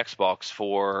an Xbox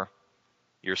for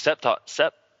your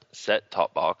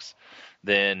set-top box,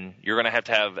 then you're going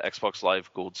to have Xbox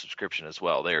Live Gold subscription as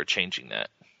well. They are changing that.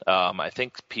 I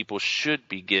think people should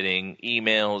be getting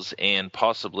emails and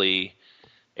possibly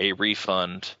a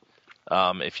refund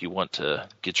if you want to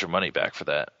get your money back for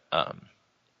that.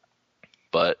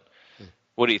 But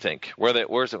what do you think? Where's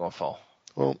it going to fall?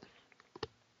 Well,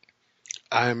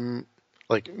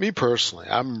 me personally,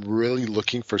 I'm really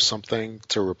looking for something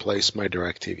to replace my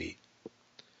DirecTV,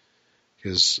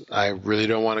 because I really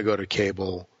don't want to go to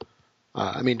cable.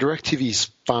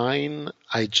 DirecTV's fine.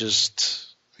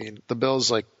 The bill's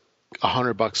like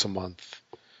 $100 a month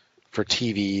for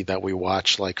TV that we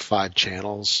watch like 5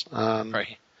 channels.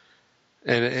 Right.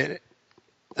 And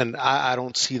I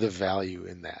don't see the value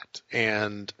in that.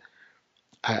 And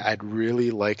I'd really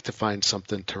like to find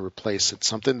something to replace it,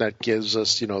 something that gives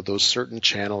us, those certain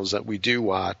channels that we do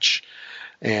watch.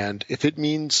 And if it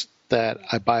means that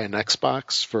I buy an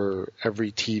Xbox for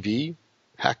every TV,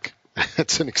 heck,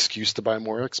 that's an excuse to buy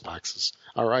more Xboxes.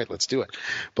 All right, let's do it.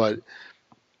 But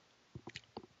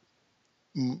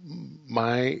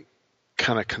my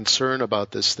kind of concern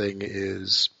about this thing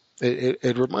is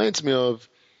it reminds me of,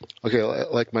 okay,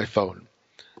 like my phone.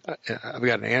 I've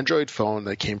got an Android phone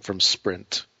that came from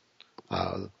Sprint,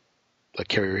 a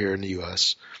carrier here in the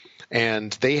U.S.,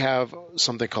 and they have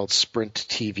something called Sprint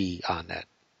TV on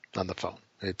the phone.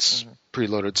 It's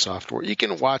preloaded software. You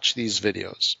can watch these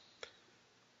videos.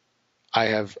 I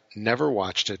have never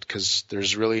watched it because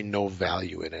there's really no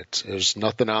value in it. There's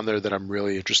nothing on there that I'm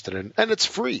really interested in, and it's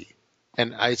free.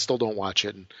 And I still don't watch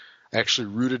it. And I actually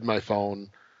rooted my phone,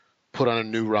 put on a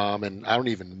new ROM, and I don't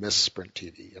even miss Sprint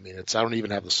TV. I mean, I don't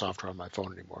even have the software on my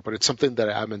phone anymore. But it's something that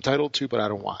I'm entitled to, but I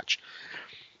don't watch.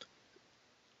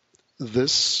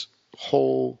 This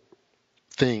whole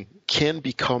thing can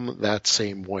become that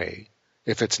same way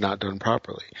if it's not done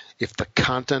properly. If the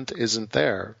content isn't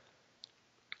there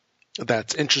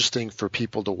that's interesting for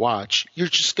people to watch, you're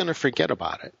just going to forget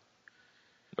about it.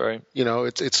 Right.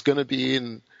 It's going to be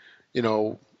in,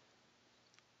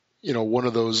 one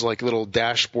of those like little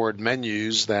dashboard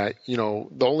menus that, the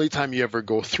only time you ever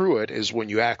go through it is when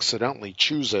you accidentally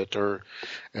choose it or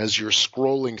as you're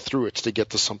scrolling through it to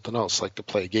get to something else, like to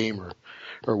play a game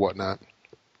or whatnot.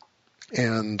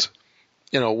 And,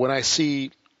 when I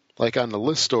see like on the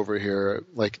list over here,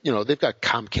 like, they've got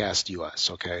Comcast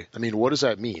US. Okay. I mean, what does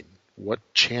that mean?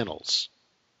 What channels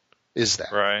is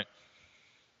that? Right.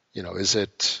 Is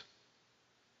it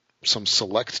some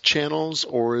select channels,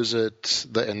 or is it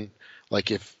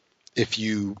like if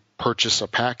you purchase a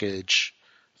package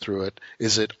through it,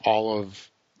 is it all of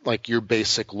like your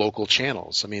basic local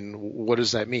channels? I mean, what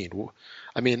does that mean?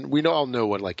 I mean, we all know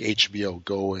what like HBO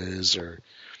Go is, or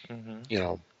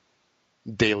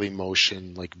Daily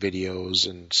Motion, like videos,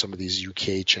 and some of these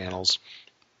UK channels.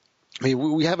 I mean,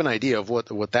 we have an idea of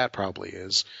what that probably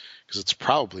is, because it's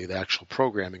probably the actual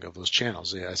programming of those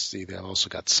channels. I see they've also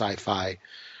got Sci-Fi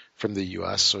from the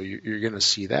U.S., so you're going to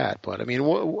see that. But I mean,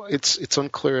 it's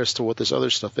unclear as to what this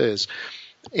other stuff is.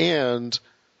 And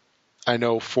I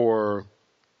know for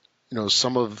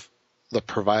some of the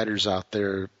providers out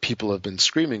there, people have been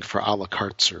screaming for a la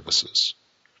carte services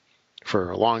for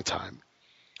a long time,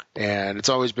 and it's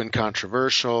always been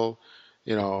controversial,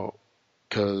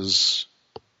 because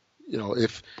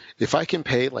if I can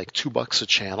pay like $2 a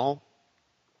channel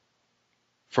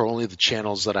for only the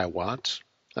channels that I want,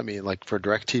 I mean, like for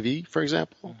DirecTV, for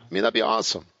example, I mean, that'd be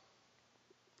awesome.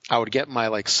 I would get my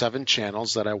like 7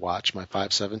 channels that I watch, my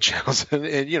 7 channels,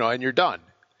 and you're done.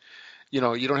 You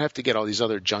don't have to get all these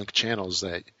other junk channels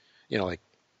that, like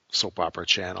Soap Opera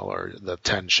Channel or the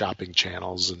 10 shopping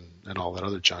channels and all that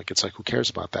other junk. It's like, who cares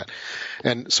about that?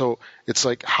 And so it's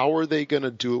like, how are they going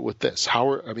to do it with this?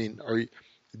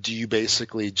 Do you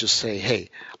basically just say, hey,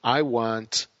 I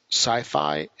want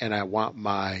Sci-Fi, and I want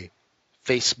my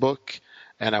Facebook,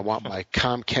 and I want my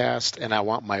Comcast, and I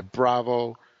want my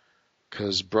Bravo,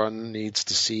 because Brun needs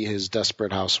to see his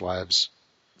Desperate Housewives.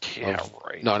 Yeah,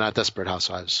 right. No, not Desperate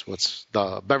Housewives. What's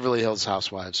the Beverly Hills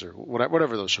Housewives, or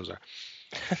whatever those shows are.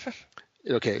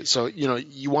 Okay, so,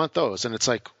 you want those, and it's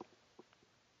like,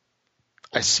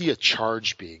 I see a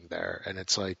charge being there, and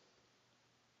it's like,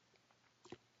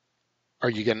 are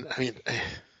you going to, I mean,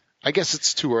 I guess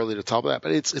it's too early to talk about that,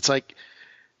 but it's like,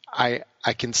 I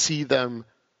can see them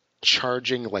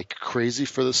charging like crazy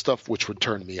for this stuff, which would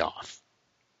turn me off.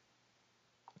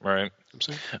 Right. I'm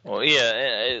saying? Well,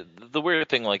 yeah, the weird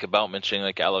thing like about mentioning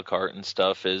like a la carte and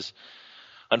stuff is,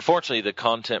 unfortunately, the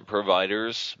content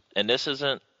providers, and this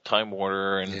isn't Time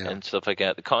Warner and stuff like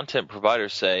that, the content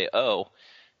providers say, oh,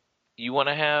 you want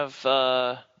to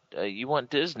have, you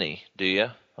want Disney, do you?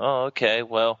 Oh, okay,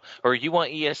 well, or you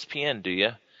want ESPN, do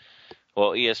you?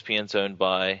 Well, ESPN's owned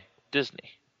by Disney,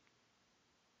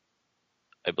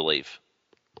 I believe.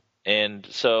 And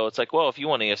so it's like, well, if you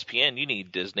want ESPN, you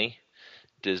need Disney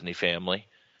Family.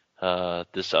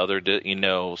 This other,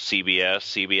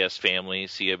 CBS Family,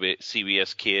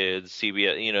 CBS Kids,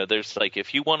 CBS, there's like,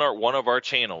 if you want one of our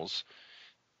channels,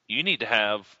 you need to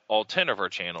have all 10 of our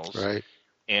channels. Right.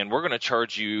 And we're going to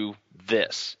charge you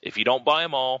this. If you don't buy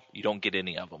them all, you don't get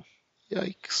any of them.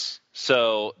 Yikes.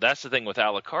 So that's the thing with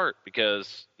a la carte,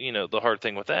 because, the hard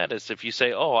thing with that is if you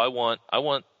say, oh, I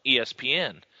want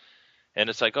ESPN. And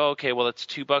it's like, oh, okay, well, it's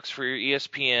 $2 for your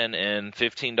ESPN and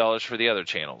 $15 for the other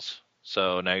channels.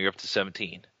 So now you're up to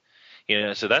 $17.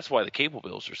 So that's why the cable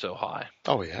bills are so high.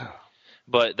 Oh, yeah.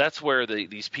 But that's where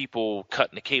these people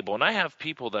cutting the cable, and I have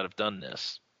people that have done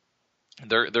this.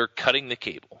 They're cutting the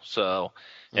cable. So,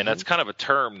 and that's kind of a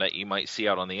term that you might see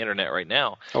out on the internet right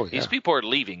now. Oh, yeah. These people are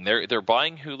leaving. They're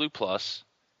buying Hulu Plus,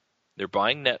 they're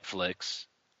buying Netflix,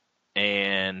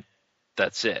 and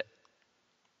that's it.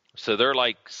 So they're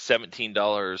like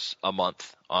 $17 a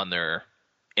month on their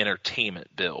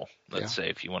entertainment bill. Let's say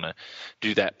if you want to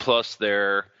do that, plus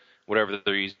their whatever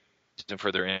they're using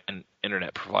for their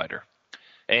internet provider.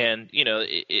 And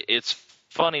it's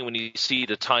funny when you see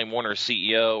the Time Warner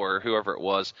CEO or whoever it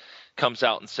was comes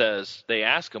out and says, they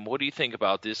ask him, what do you think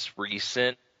about this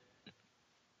recent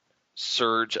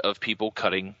surge of people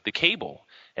cutting the cable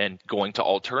and going to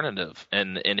alternative?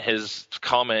 And his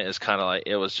comment is kind of like,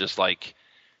 it was just like,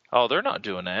 oh, they're not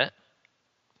doing that.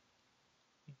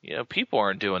 People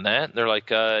aren't doing that. And they're like,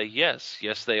 yes,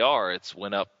 they are. It's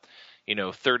went up,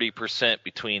 30%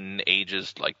 between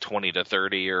ages like 20 to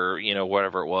 30 or,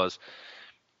 whatever it was.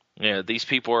 These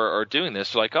people are doing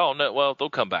this. They're like, oh, no, well, they'll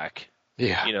come back.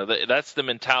 Yeah. That's the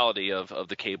mentality of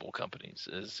the cable companies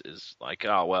is like,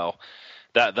 oh, well,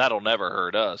 that'll never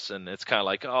hurt us. And it's kind of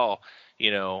like, oh,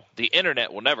 the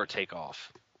internet will never take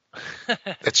off.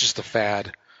 It's just a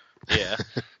fad. Yeah.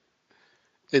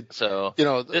 This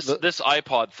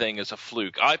iPod thing is a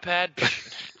fluke. iPad,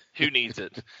 who needs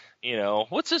it?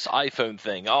 What's this iPhone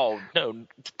thing? Oh no,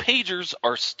 pagers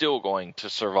are still going to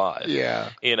survive. Yeah.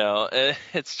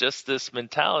 It's just this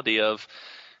mentality of,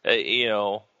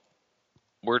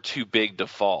 we're too big to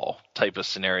fall type of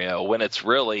scenario. When it's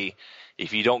really,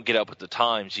 if you don't get up with the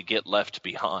times, you get left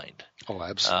behind. Oh,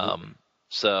 absolutely.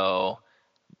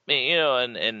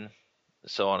 And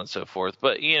so on and so forth.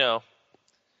 But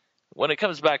when it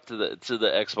comes back to the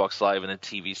Xbox Live and the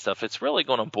TV stuff, it's really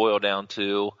going to boil down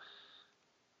to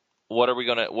what are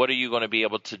you going to be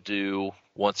able to do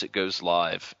once it goes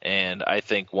live? And I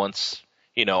think once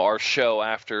our show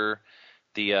after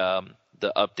the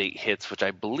update hits, which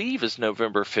I believe is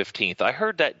November 15th. I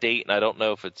heard that date, and I don't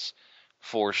know if it's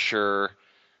for sure.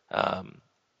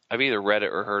 I've either read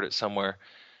it or heard it somewhere.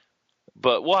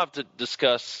 But we'll have to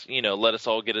discuss. Let us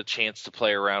all get a chance to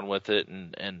play around with it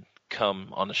and come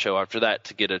on the show after that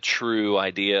to get a true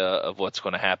idea of what's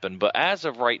going to happen. But as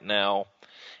of right now,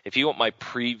 if you want my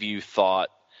preview thought,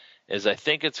 is I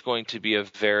think it's going to be a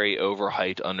very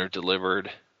overhyped,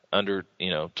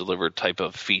 delivered type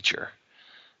of feature.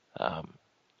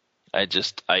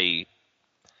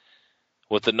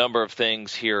 With the number of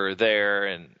things here or there,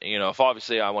 and if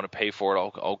obviously I want to pay for it,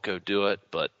 I'll go do it.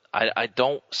 But I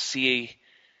don't see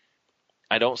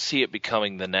it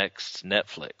becoming the next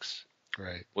Netflix.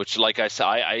 Right. Which, like I said,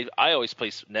 I always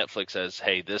place Netflix as,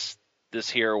 hey, this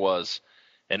here was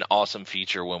an awesome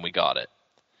feature when we got it.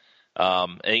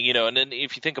 And then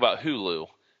if you think about Hulu,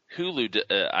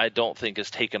 I don't think has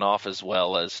taken off as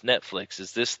well as Netflix.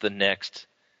 Is this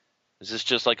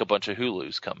just like a bunch of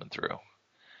Hulus coming through?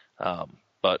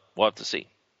 But we'll have to see.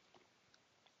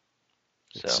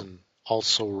 It's an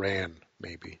also ran,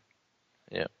 maybe.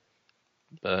 Yeah.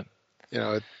 But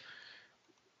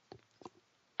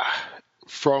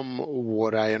from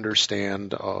what I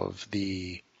understand of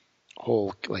the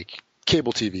whole, like,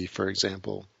 cable TV, for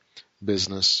example,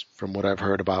 business, from what I've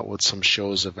heard about what some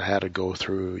shows have had to go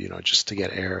through, just to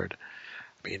get aired.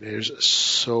 I mean, there's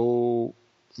so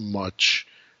much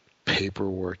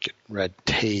paperwork and red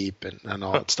tape and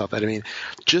all that stuff. And I mean,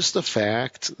 just the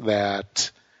fact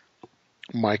that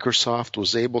Microsoft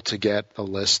was able to get a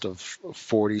list of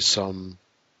 40-some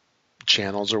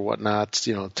channels or whatnot,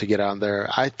 to get on there,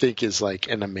 I think is like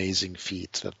an amazing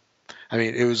feat.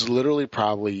 It was literally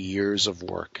probably years of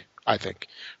work, I think,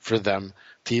 for them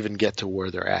to even get to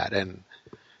where they're at. And,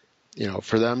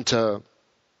 for them to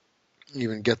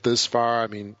even get this far, I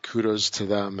mean, kudos to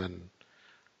them and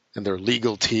their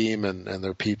legal team and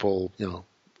their people,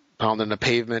 pounding the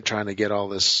pavement trying to get all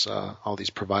these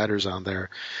providers on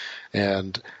there.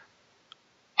 And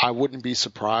I wouldn't be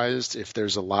surprised if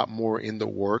there's a lot more in the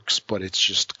works, but it's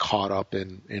just caught up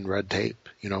in red tape,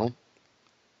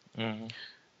 Mm-hmm.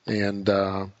 And,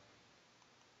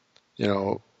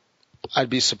 I'd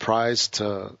be surprised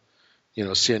to,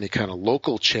 see any kind of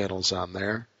local channels on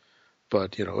there,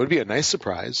 but, it would be a nice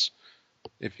surprise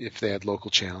if they had local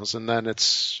channels. And then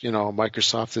it's,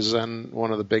 Microsoft is then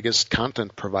one of the biggest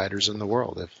content providers in the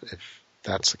world, if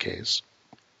that's the case.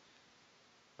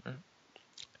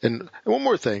 And one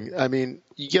more thing, I mean,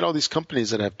 you get all these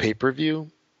companies that have pay-per-view,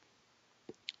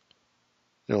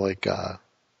 like,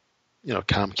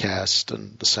 Comcast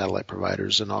and the satellite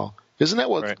providers and all. Isn't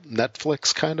that what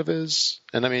Netflix kind of is?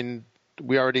 And I mean,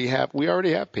 we already have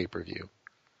pay-per-view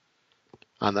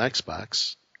on the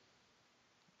Xbox.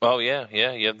 Oh yeah,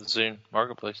 you have the Zune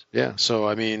Marketplace. Yeah, so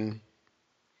I mean,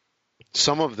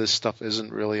 some of this stuff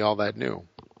isn't really all that new.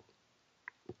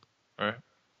 All right.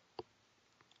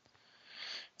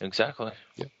 Exactly.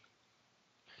 Yeah.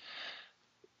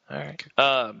 All right.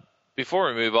 Before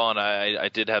we move on, I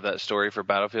did have that story for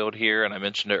Battlefield here, and I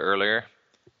mentioned it earlier.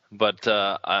 But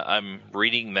I'm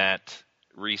reading that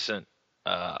recent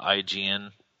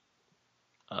IGN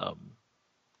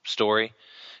story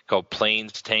called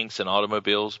 "Planes, Tanks, and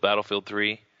Automobiles: Battlefield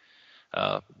 3."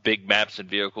 Big maps and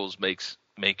vehicles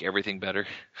make everything better.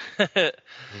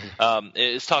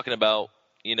 It's talking about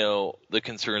the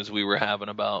concerns we were having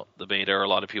about the beta, or a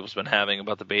lot of people's been having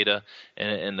about the beta,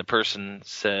 and the person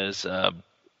says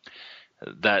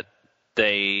that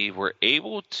they were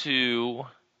able to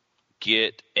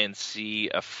get and see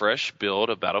a fresh build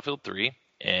of Battlefield 3,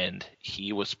 and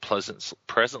he was pleasantly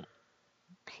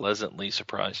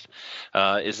surprised.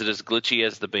 Is it as glitchy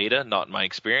as the beta? Not in my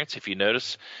experience. If you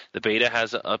notice, the beta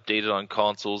hasn't updated on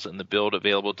consoles, and the build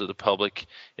available to the public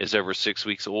is over 6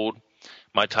 weeks old.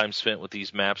 My time spent with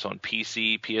these maps on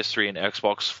PC, PS3, and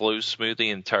Xbox flows smoothly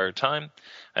the entire time.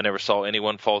 I never saw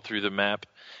anyone fall through the map,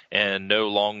 and no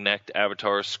long-necked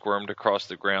avatars squirmed across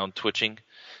the ground twitching.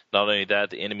 Not only that,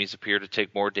 the enemies appear to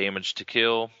take more damage to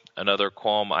kill. Another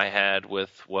qualm I had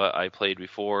with what I played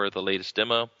before the latest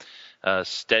demo.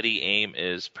 Steady aim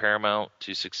is paramount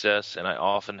to success, and I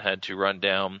often had to run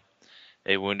down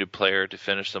a wounded player to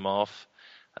finish them off.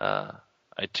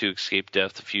 I too escaped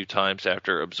death a few times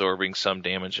after absorbing some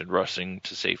damage and rushing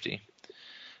to safety.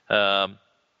 So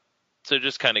it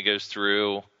just kind of goes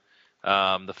through.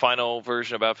 The final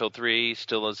version of Battlefield 3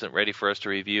 still isn't ready for us to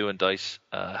review, and DICE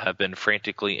have been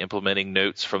frantically implementing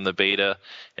notes from the beta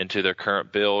into their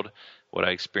current build. What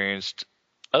I experienced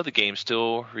of the game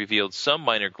still revealed some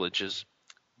minor glitches,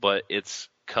 but it's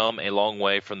come a long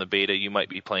way from the beta you might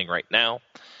be playing right now.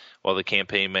 While the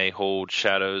campaign may hold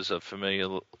shadows of familiar,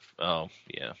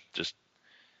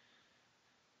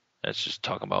 that's just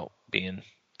talking about being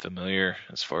familiar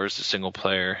as far as the single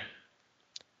player.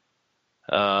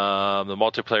 The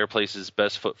multiplayer places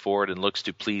best foot forward and looks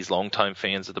to please longtime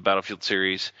fans of the Battlefield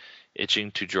series,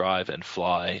 itching to drive and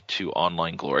fly to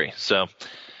online glory. So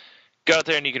go out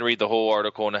there and you can read the whole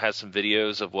article, and it has some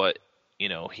videos of what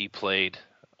he played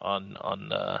on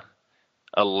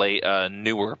a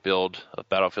newer build of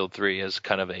Battlefield 3 as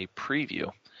kind of a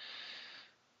preview.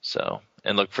 So,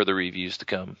 and look for the reviews to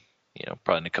come,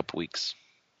 probably in a couple weeks.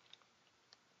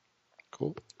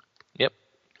 Cool. Yep.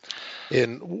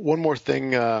 And one more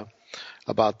thing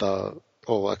about the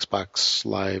whole Xbox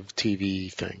Live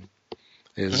TV thing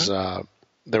is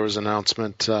there was an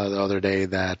announcement the other day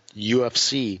that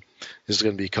UFC is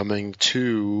going to be coming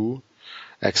to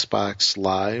Xbox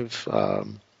Live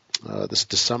this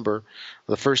December.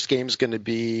 The first game is going to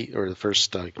be, or the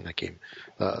first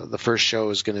the first show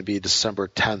is going to be December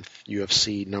 10th,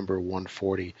 UFC number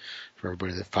 140 for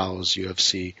everybody that follows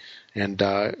UFC. And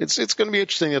it's going to be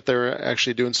interesting that they're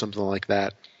actually doing something like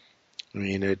that. I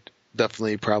mean, it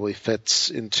definitely probably fits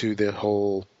into the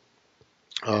whole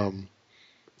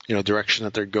direction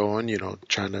that they're going,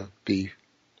 trying to be,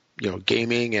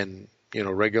 gaming and,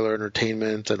 regular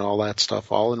entertainment and all that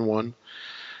stuff all in one.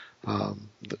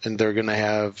 And they're going to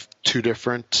have two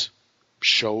different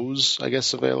shows, I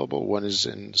guess, available. One is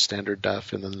in standard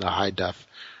def and then the high def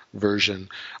version,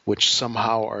 which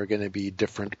somehow are going to be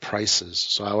different prices.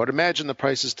 So I would imagine the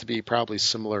prices to be probably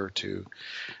similar to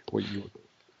what you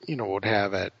would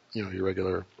have at, your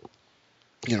regular,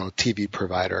 TV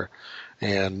provider.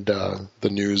 And the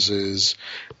news is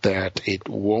that it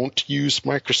won't use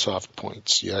Microsoft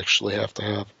points. You actually have to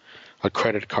have a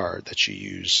credit card that you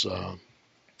use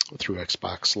through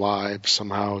Xbox Live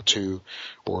somehow to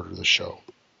order the show.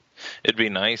 It'd be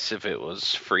nice if it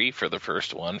was free for the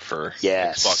first one for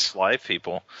Yes. Xbox Live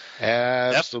people.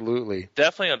 Absolutely.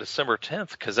 Definitely on December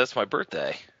 10th, because that's my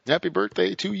birthday. Happy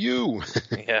birthday to you.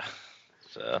 Yeah.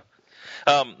 So,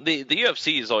 the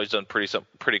UFC has always done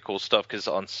pretty cool stuff, because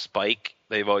on Spike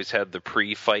they've always had the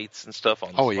pre-fights and stuff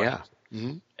on. Oh Spike. yeah.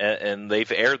 Mm-hmm. And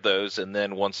they've aired those, and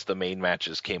then once the main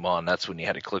matches came on, that's when you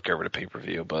had to click over to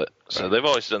pay-per-view. But so they've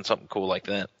always done something cool like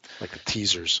that. Like the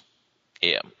teasers.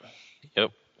 Yeah.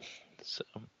 Yep. So,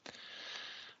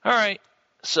 all right.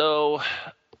 So,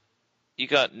 you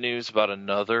got news about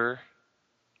another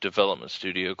development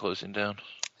studio closing down?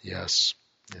 Yes.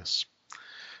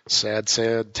 Sad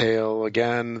tale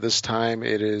again. This time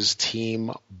it is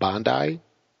Team Bondi.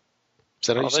 Is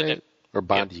that how you say it? Or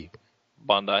Bondi? Yep.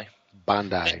 Bondi.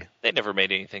 They never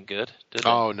made anything good, did they?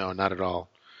 Oh no, not at all.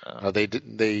 They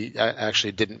didn't. They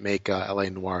actually didn't make LA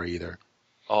Noire either.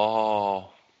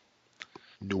 Oh.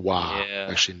 Noir. Yeah.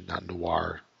 Actually, not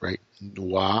Noir. right?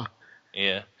 Noir.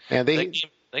 Yeah. And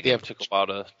that game took a while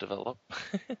to develop.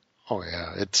 Oh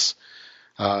yeah, it's.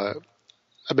 I've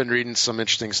been reading some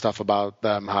interesting stuff about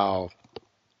them. How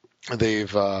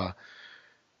they've, I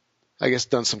guess,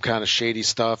 done some kind of shady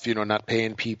stuff. Not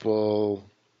paying people.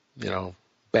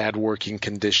 Bad working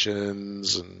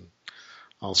conditions and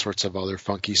all sorts of other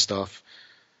funky stuff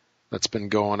that's been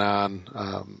going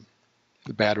on.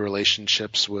 Bad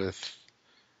relationships with.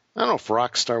 I don't know if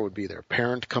Rockstar would be their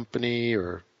parent company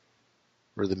or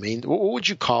the main. What would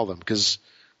you call them? Because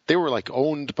they were like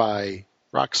owned by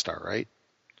Rockstar, right?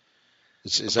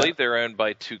 I believe they're owned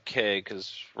by 2K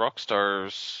because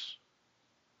Rockstar's.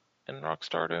 Isn't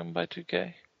Rockstar owned by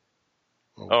 2K?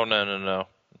 Oh no.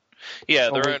 Yeah,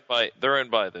 they're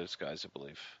owned by those guys, I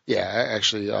believe. Yeah,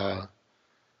 actually,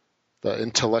 the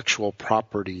intellectual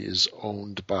property is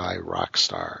owned by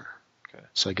Rockstar. Okay.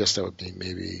 So I guess that would be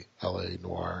maybe L.A.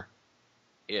 Noire.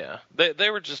 Yeah, they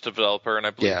were just a developer, and I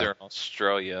believe they're in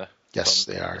Australia. Yes,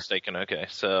 they are. Mistaken. Okay,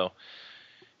 so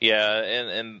yeah,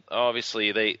 and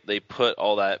obviously they put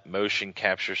all that motion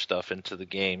capture stuff into the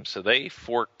game, so they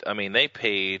forked. I mean, they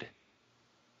paid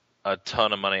a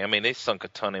ton of money. I mean, they sunk a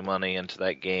ton of money into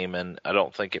that game, and I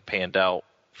don't think it panned out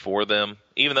for them.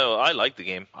 Even though I like the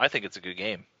game, I think it's a good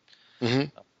game.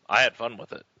 Mm-hmm. I had fun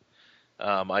with it.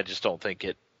 I just don't think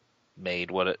it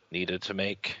made what it needed to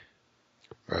make.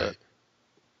 Right.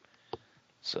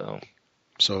 So,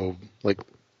 like,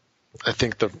 I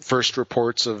think the first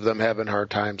reports of them having hard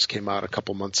times came out a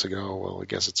couple months ago. Well, I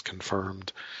guess it's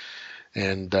confirmed.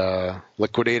 And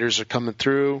liquidators are coming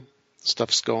through.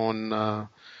 Stuff's going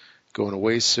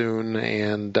away soon,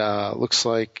 and looks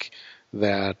like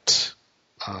that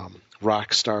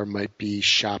Rockstar might be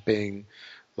shopping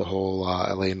the whole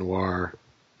L.A. Noire,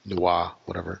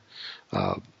 whatever,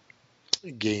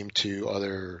 game to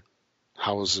other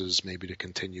houses, maybe to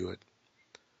continue it.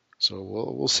 So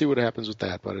we'll see what happens with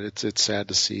that. But it's sad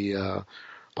to see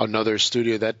another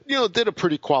studio that did a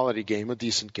pretty quality game, a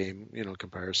decent game, in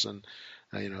comparison.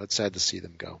 It's sad to see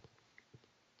them go.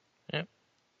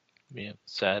 Yeah,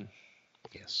 sad.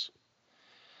 Yes.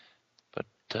 But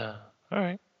all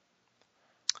right.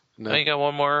 No. I got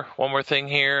one more thing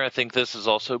here. I think this is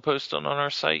also posted on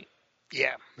our site.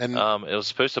 Yeah, and it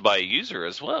was posted by a user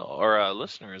as well, or a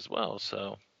listener as well.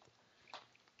 So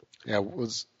yeah,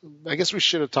 I guess we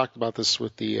should have talked about this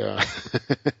with the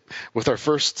with our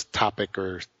first topic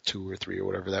or 2 or 3 or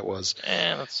whatever that was.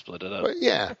 Let's split it up. But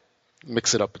yeah,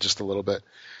 mix it up just a little bit.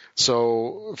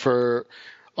 So for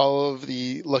all of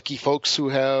the lucky folks who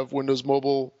have Windows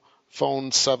Mobile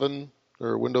Phone 7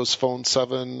 or Windows Phone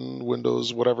 7,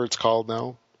 Windows whatever it's called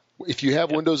now, if you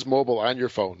have Windows Mobile on your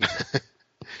phone,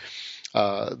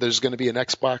 there's going to be an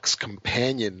Xbox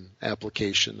Companion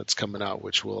application that's coming out,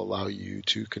 which will allow you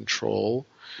to control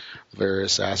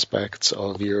various aspects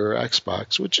of your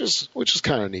Xbox, which is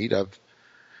kind of neat.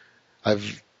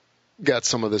 I've got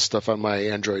some of this stuff on my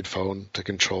Android phone to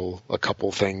control a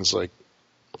couple things like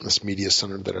this media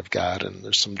center that I've got, and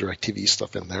there's some DirecTV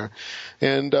stuff in there,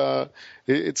 and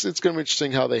it's going to be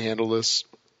interesting how they handle this.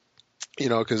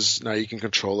 Because now you can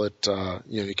control it.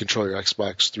 You control your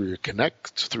Xbox through your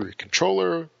Kinect, through your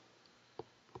controller.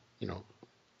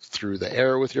 Through the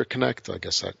air with your Kinect. I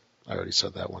guess I already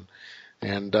said that one,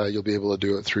 and you'll be able to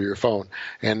do it through your phone.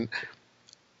 And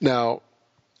now,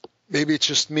 maybe it's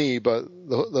just me, but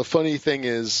the funny thing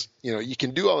is, you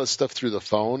can do all this stuff through the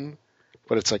phone,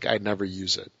 but it's like I never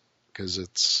use it because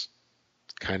it's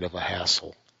kind of a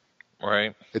hassle.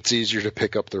 Right. It's easier to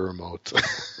pick up the remote.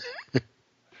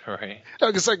 Right.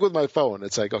 It's like with my phone.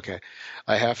 It's like, okay,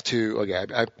 I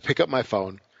pick up my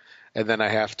phone, and then I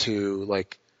have to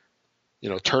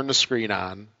turn the screen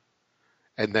on,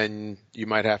 and then you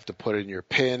might have to put in your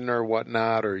PIN or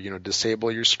whatnot, or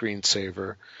disable your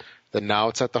screensaver. Then now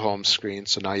it's at the home screen,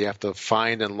 so now you have to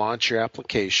find and launch your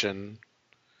application,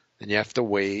 and you have to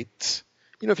wait.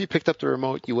 If you picked up the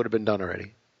remote, you would have been done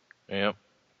already. Yep.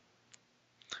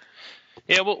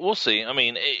 Yeah, we'll see. I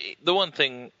mean, the one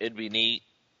thing it'd be neat.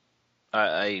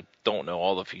 I don't know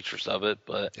all the features of it,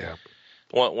 but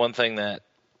one thing that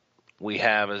we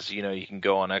have is you can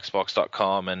go on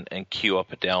Xbox.com and queue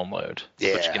up a download.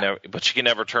 Yeah. But you can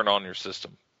never turn on your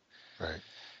system. Right.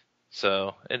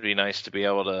 So it'd be nice to be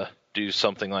able to do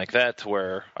something like that to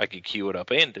where I could queue it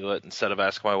up and do it instead of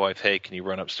asking my wife, "Hey, can you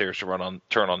run upstairs to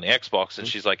turn on the Xbox?" And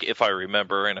she's like, "If I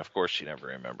remember," and of course she never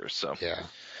remembers. So yeah.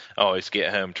 I always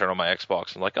get home, turn on my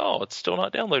Xbox, and like, "Oh, it's still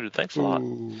not downloaded. Thanks a lot."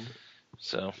 Ooh.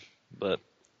 So, but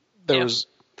there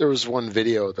was one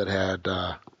video that had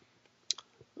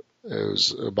it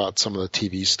was about some of the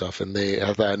TV stuff, and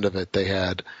at the end of it they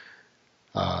had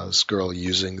this girl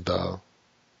using the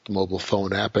mobile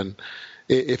phone app. And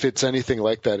if it's anything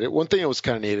like that, one thing that was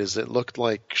kind of neat is it looked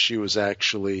like she was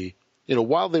actually,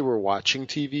 while they were watching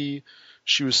TV,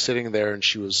 she was sitting there and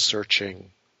she was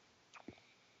searching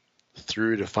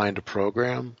through to find a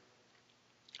program.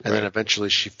 And then eventually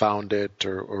she found it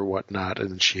or whatnot,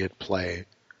 and then she hit play.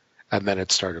 And then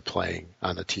it started playing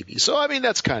on the TV. So, I mean,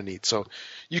 that's kind of neat. So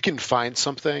you can find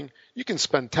something. You can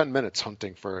spend 10 minutes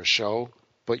hunting for a show,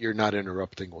 but you're not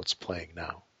interrupting what's playing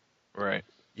now. Right.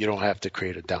 You don't have to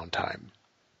create a downtime.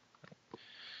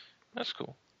 That's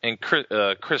cool. And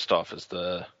Christoph is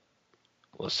the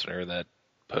listener that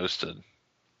posted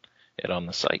it on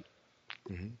the site.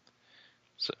 Mm-hmm.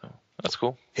 So that's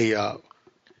cool. Hey,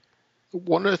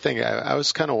 one other thing, I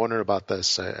was kind of wondering about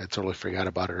this. I totally forgot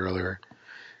about it earlier.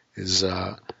 Is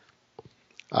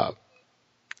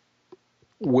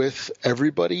with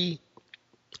everybody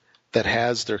that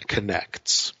has their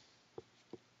Connects,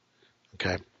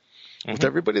 okay? Mm-hmm. With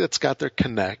everybody that's got their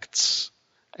Connects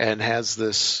and has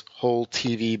this whole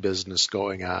TV business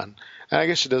going on, and I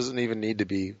guess it doesn't even need to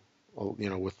be,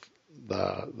 with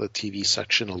the TV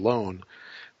section alone,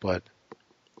 but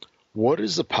what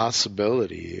is the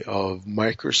possibility of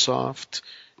Microsoft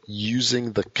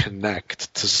using the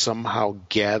Kinect to somehow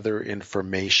gather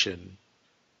information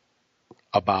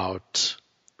about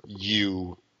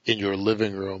you in your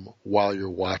living room while you're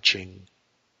watching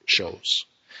shows?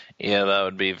 Yeah, that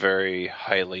would be very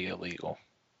highly illegal.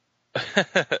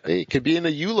 Hey, it could be in a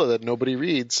EULA that nobody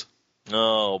reads.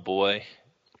 Oh, boy.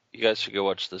 You guys should go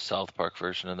watch the South Park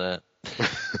version of that.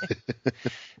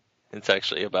 It's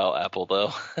actually about Apple,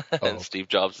 though, and Steve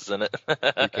Jobs is in it.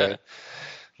 Okay.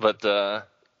 But,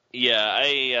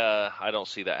 yeah, I don't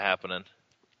see that happening.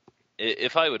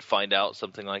 If I would find out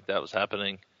something like that was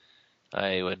happening,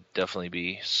 I would definitely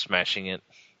be smashing it.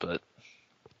 But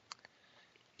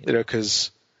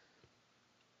because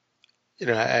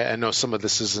I know some of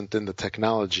this isn't in the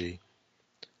technology,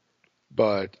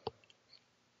 but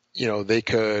they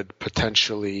could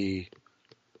potentially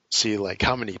see like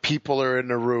how many people are in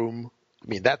the room. I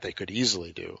mean, that they could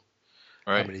easily do.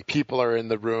 Right. How many people are in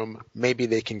the room? Maybe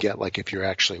they can get like if you're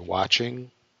actually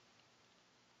watching,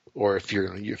 or if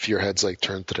your head's like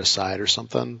turned to the side or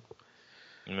something.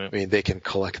 Mm-hmm. I mean, they can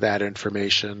collect that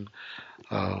information.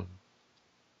 They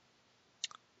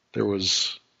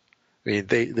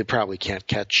probably can't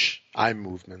catch eye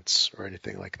movements or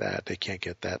anything like that. They can't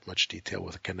get that much detail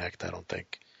with a Kinect, I don't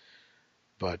think.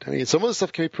 But I mean, some of the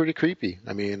stuff can be pretty creepy.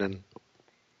 I mean, and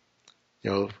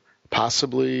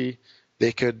possibly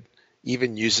they could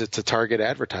even use it to target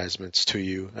advertisements to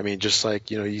you. I mean, just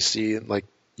like, you see, like,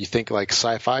 you think like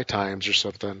Sci-Fi Times or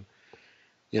something,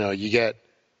 you get,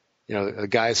 a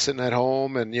guy sitting at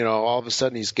home and, all of a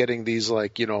sudden he's getting these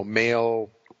like,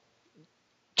 male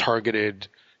targeted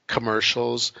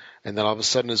commercials. And then all of a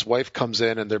sudden his wife comes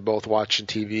in and they're both watching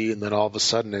TV. And then all of a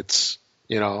sudden it's,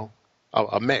 a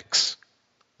mix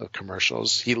of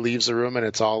commercials. He leaves the room and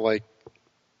it's all like,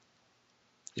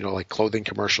 like clothing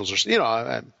commercials or,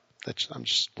 I'm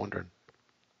just wondering.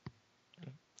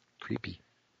 Creepy.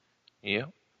 Yeah.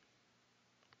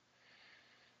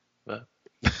 But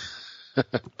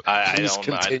I don't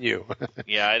continue.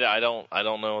 I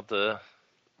don't know what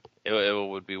it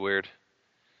would be weird.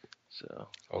 So.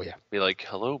 Oh yeah. Be like,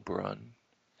 hello, Brun.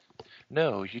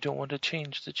 No, you don't want to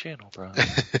change the channel, Brun.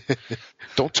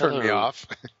 Don't turn me off.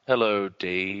 Hello,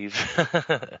 Dave.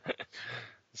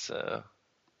 So,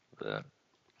 all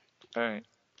right.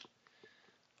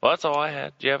 Well, that's all I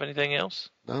had. Do you have anything else?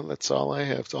 No, that's all I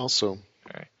have also.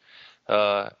 All right.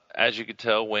 As you could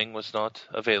tell, Wing was not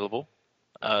available,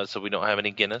 so we don't have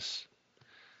any Guinness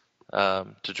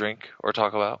to drink or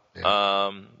talk about.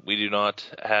 Yeah. We do not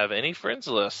have any friends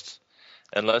lists.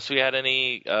 Unless we had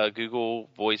any Google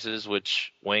Voices,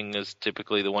 which Wing is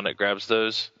typically the one that grabs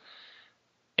those.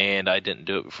 And I didn't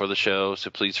do it before the show, so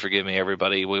please forgive me,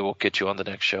 everybody. We will get you on the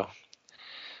next show.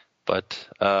 But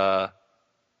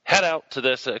head out to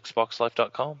this at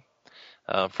xboxlife.com.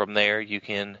 From there, you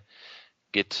can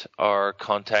get our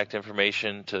contact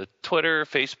information to Twitter,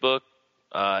 Facebook,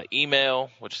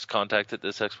 email, which is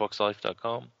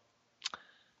contact@thisxboxlife.com.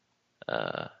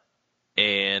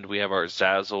 And we have our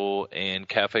Zazzle and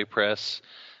Cafe Press,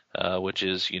 which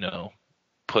is,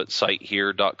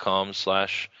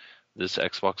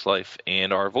 putsitehere.com/thisxboxlife.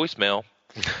 And our voicemail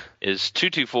is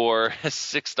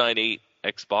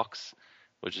 224-698-XBOX,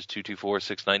 which is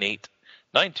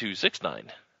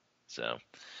 224-698-9269. So,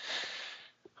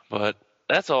 but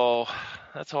that's all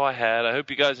I had. I hope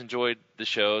you guys enjoyed the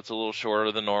show. It's a little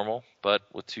shorter than normal, but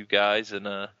with two guys and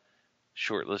a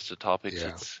short list of topics,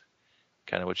 It's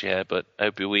kind of what you had. But I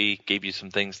hope we gave you some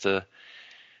things to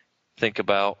think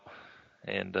about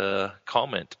and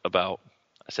comment about.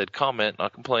 I said comment,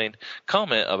 not complain.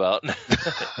 Comment about.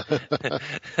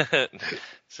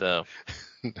 So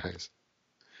nice.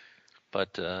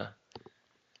 But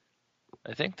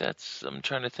I think that's. I'm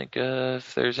trying to think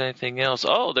if there's anything else.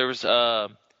 Oh, there was.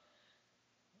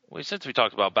 Since we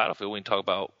talked about Battlefield, we can talk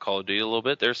about Call of Duty a little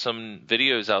bit. There's some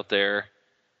videos out there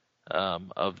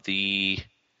of the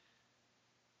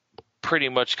pretty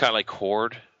much kind of like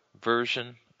Horde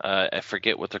version. I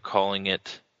forget what they're calling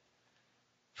it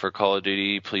for Call of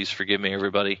Duty. Please forgive me,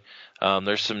 everybody.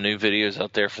 There's some new videos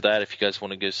out there for that. If you guys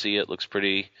want to go see it, looks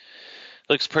pretty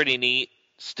neat.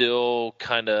 Still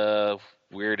kind of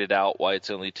weirded out why it's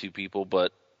only 2 people,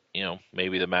 but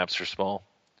maybe the maps are small.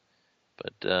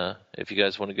 But if you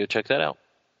guys want to go check that out.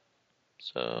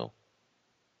 So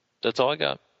that's all I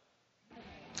got.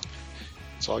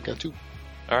 That's all I got too.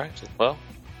 All right. Well,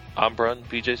 I'm Brun,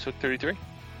 BJ Swick 33.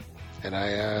 And I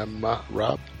am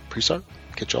Rob Presart.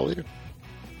 Catch y'all later.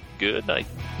 Good night.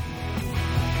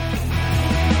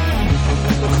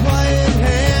 A quiet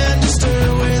hand to stir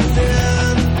away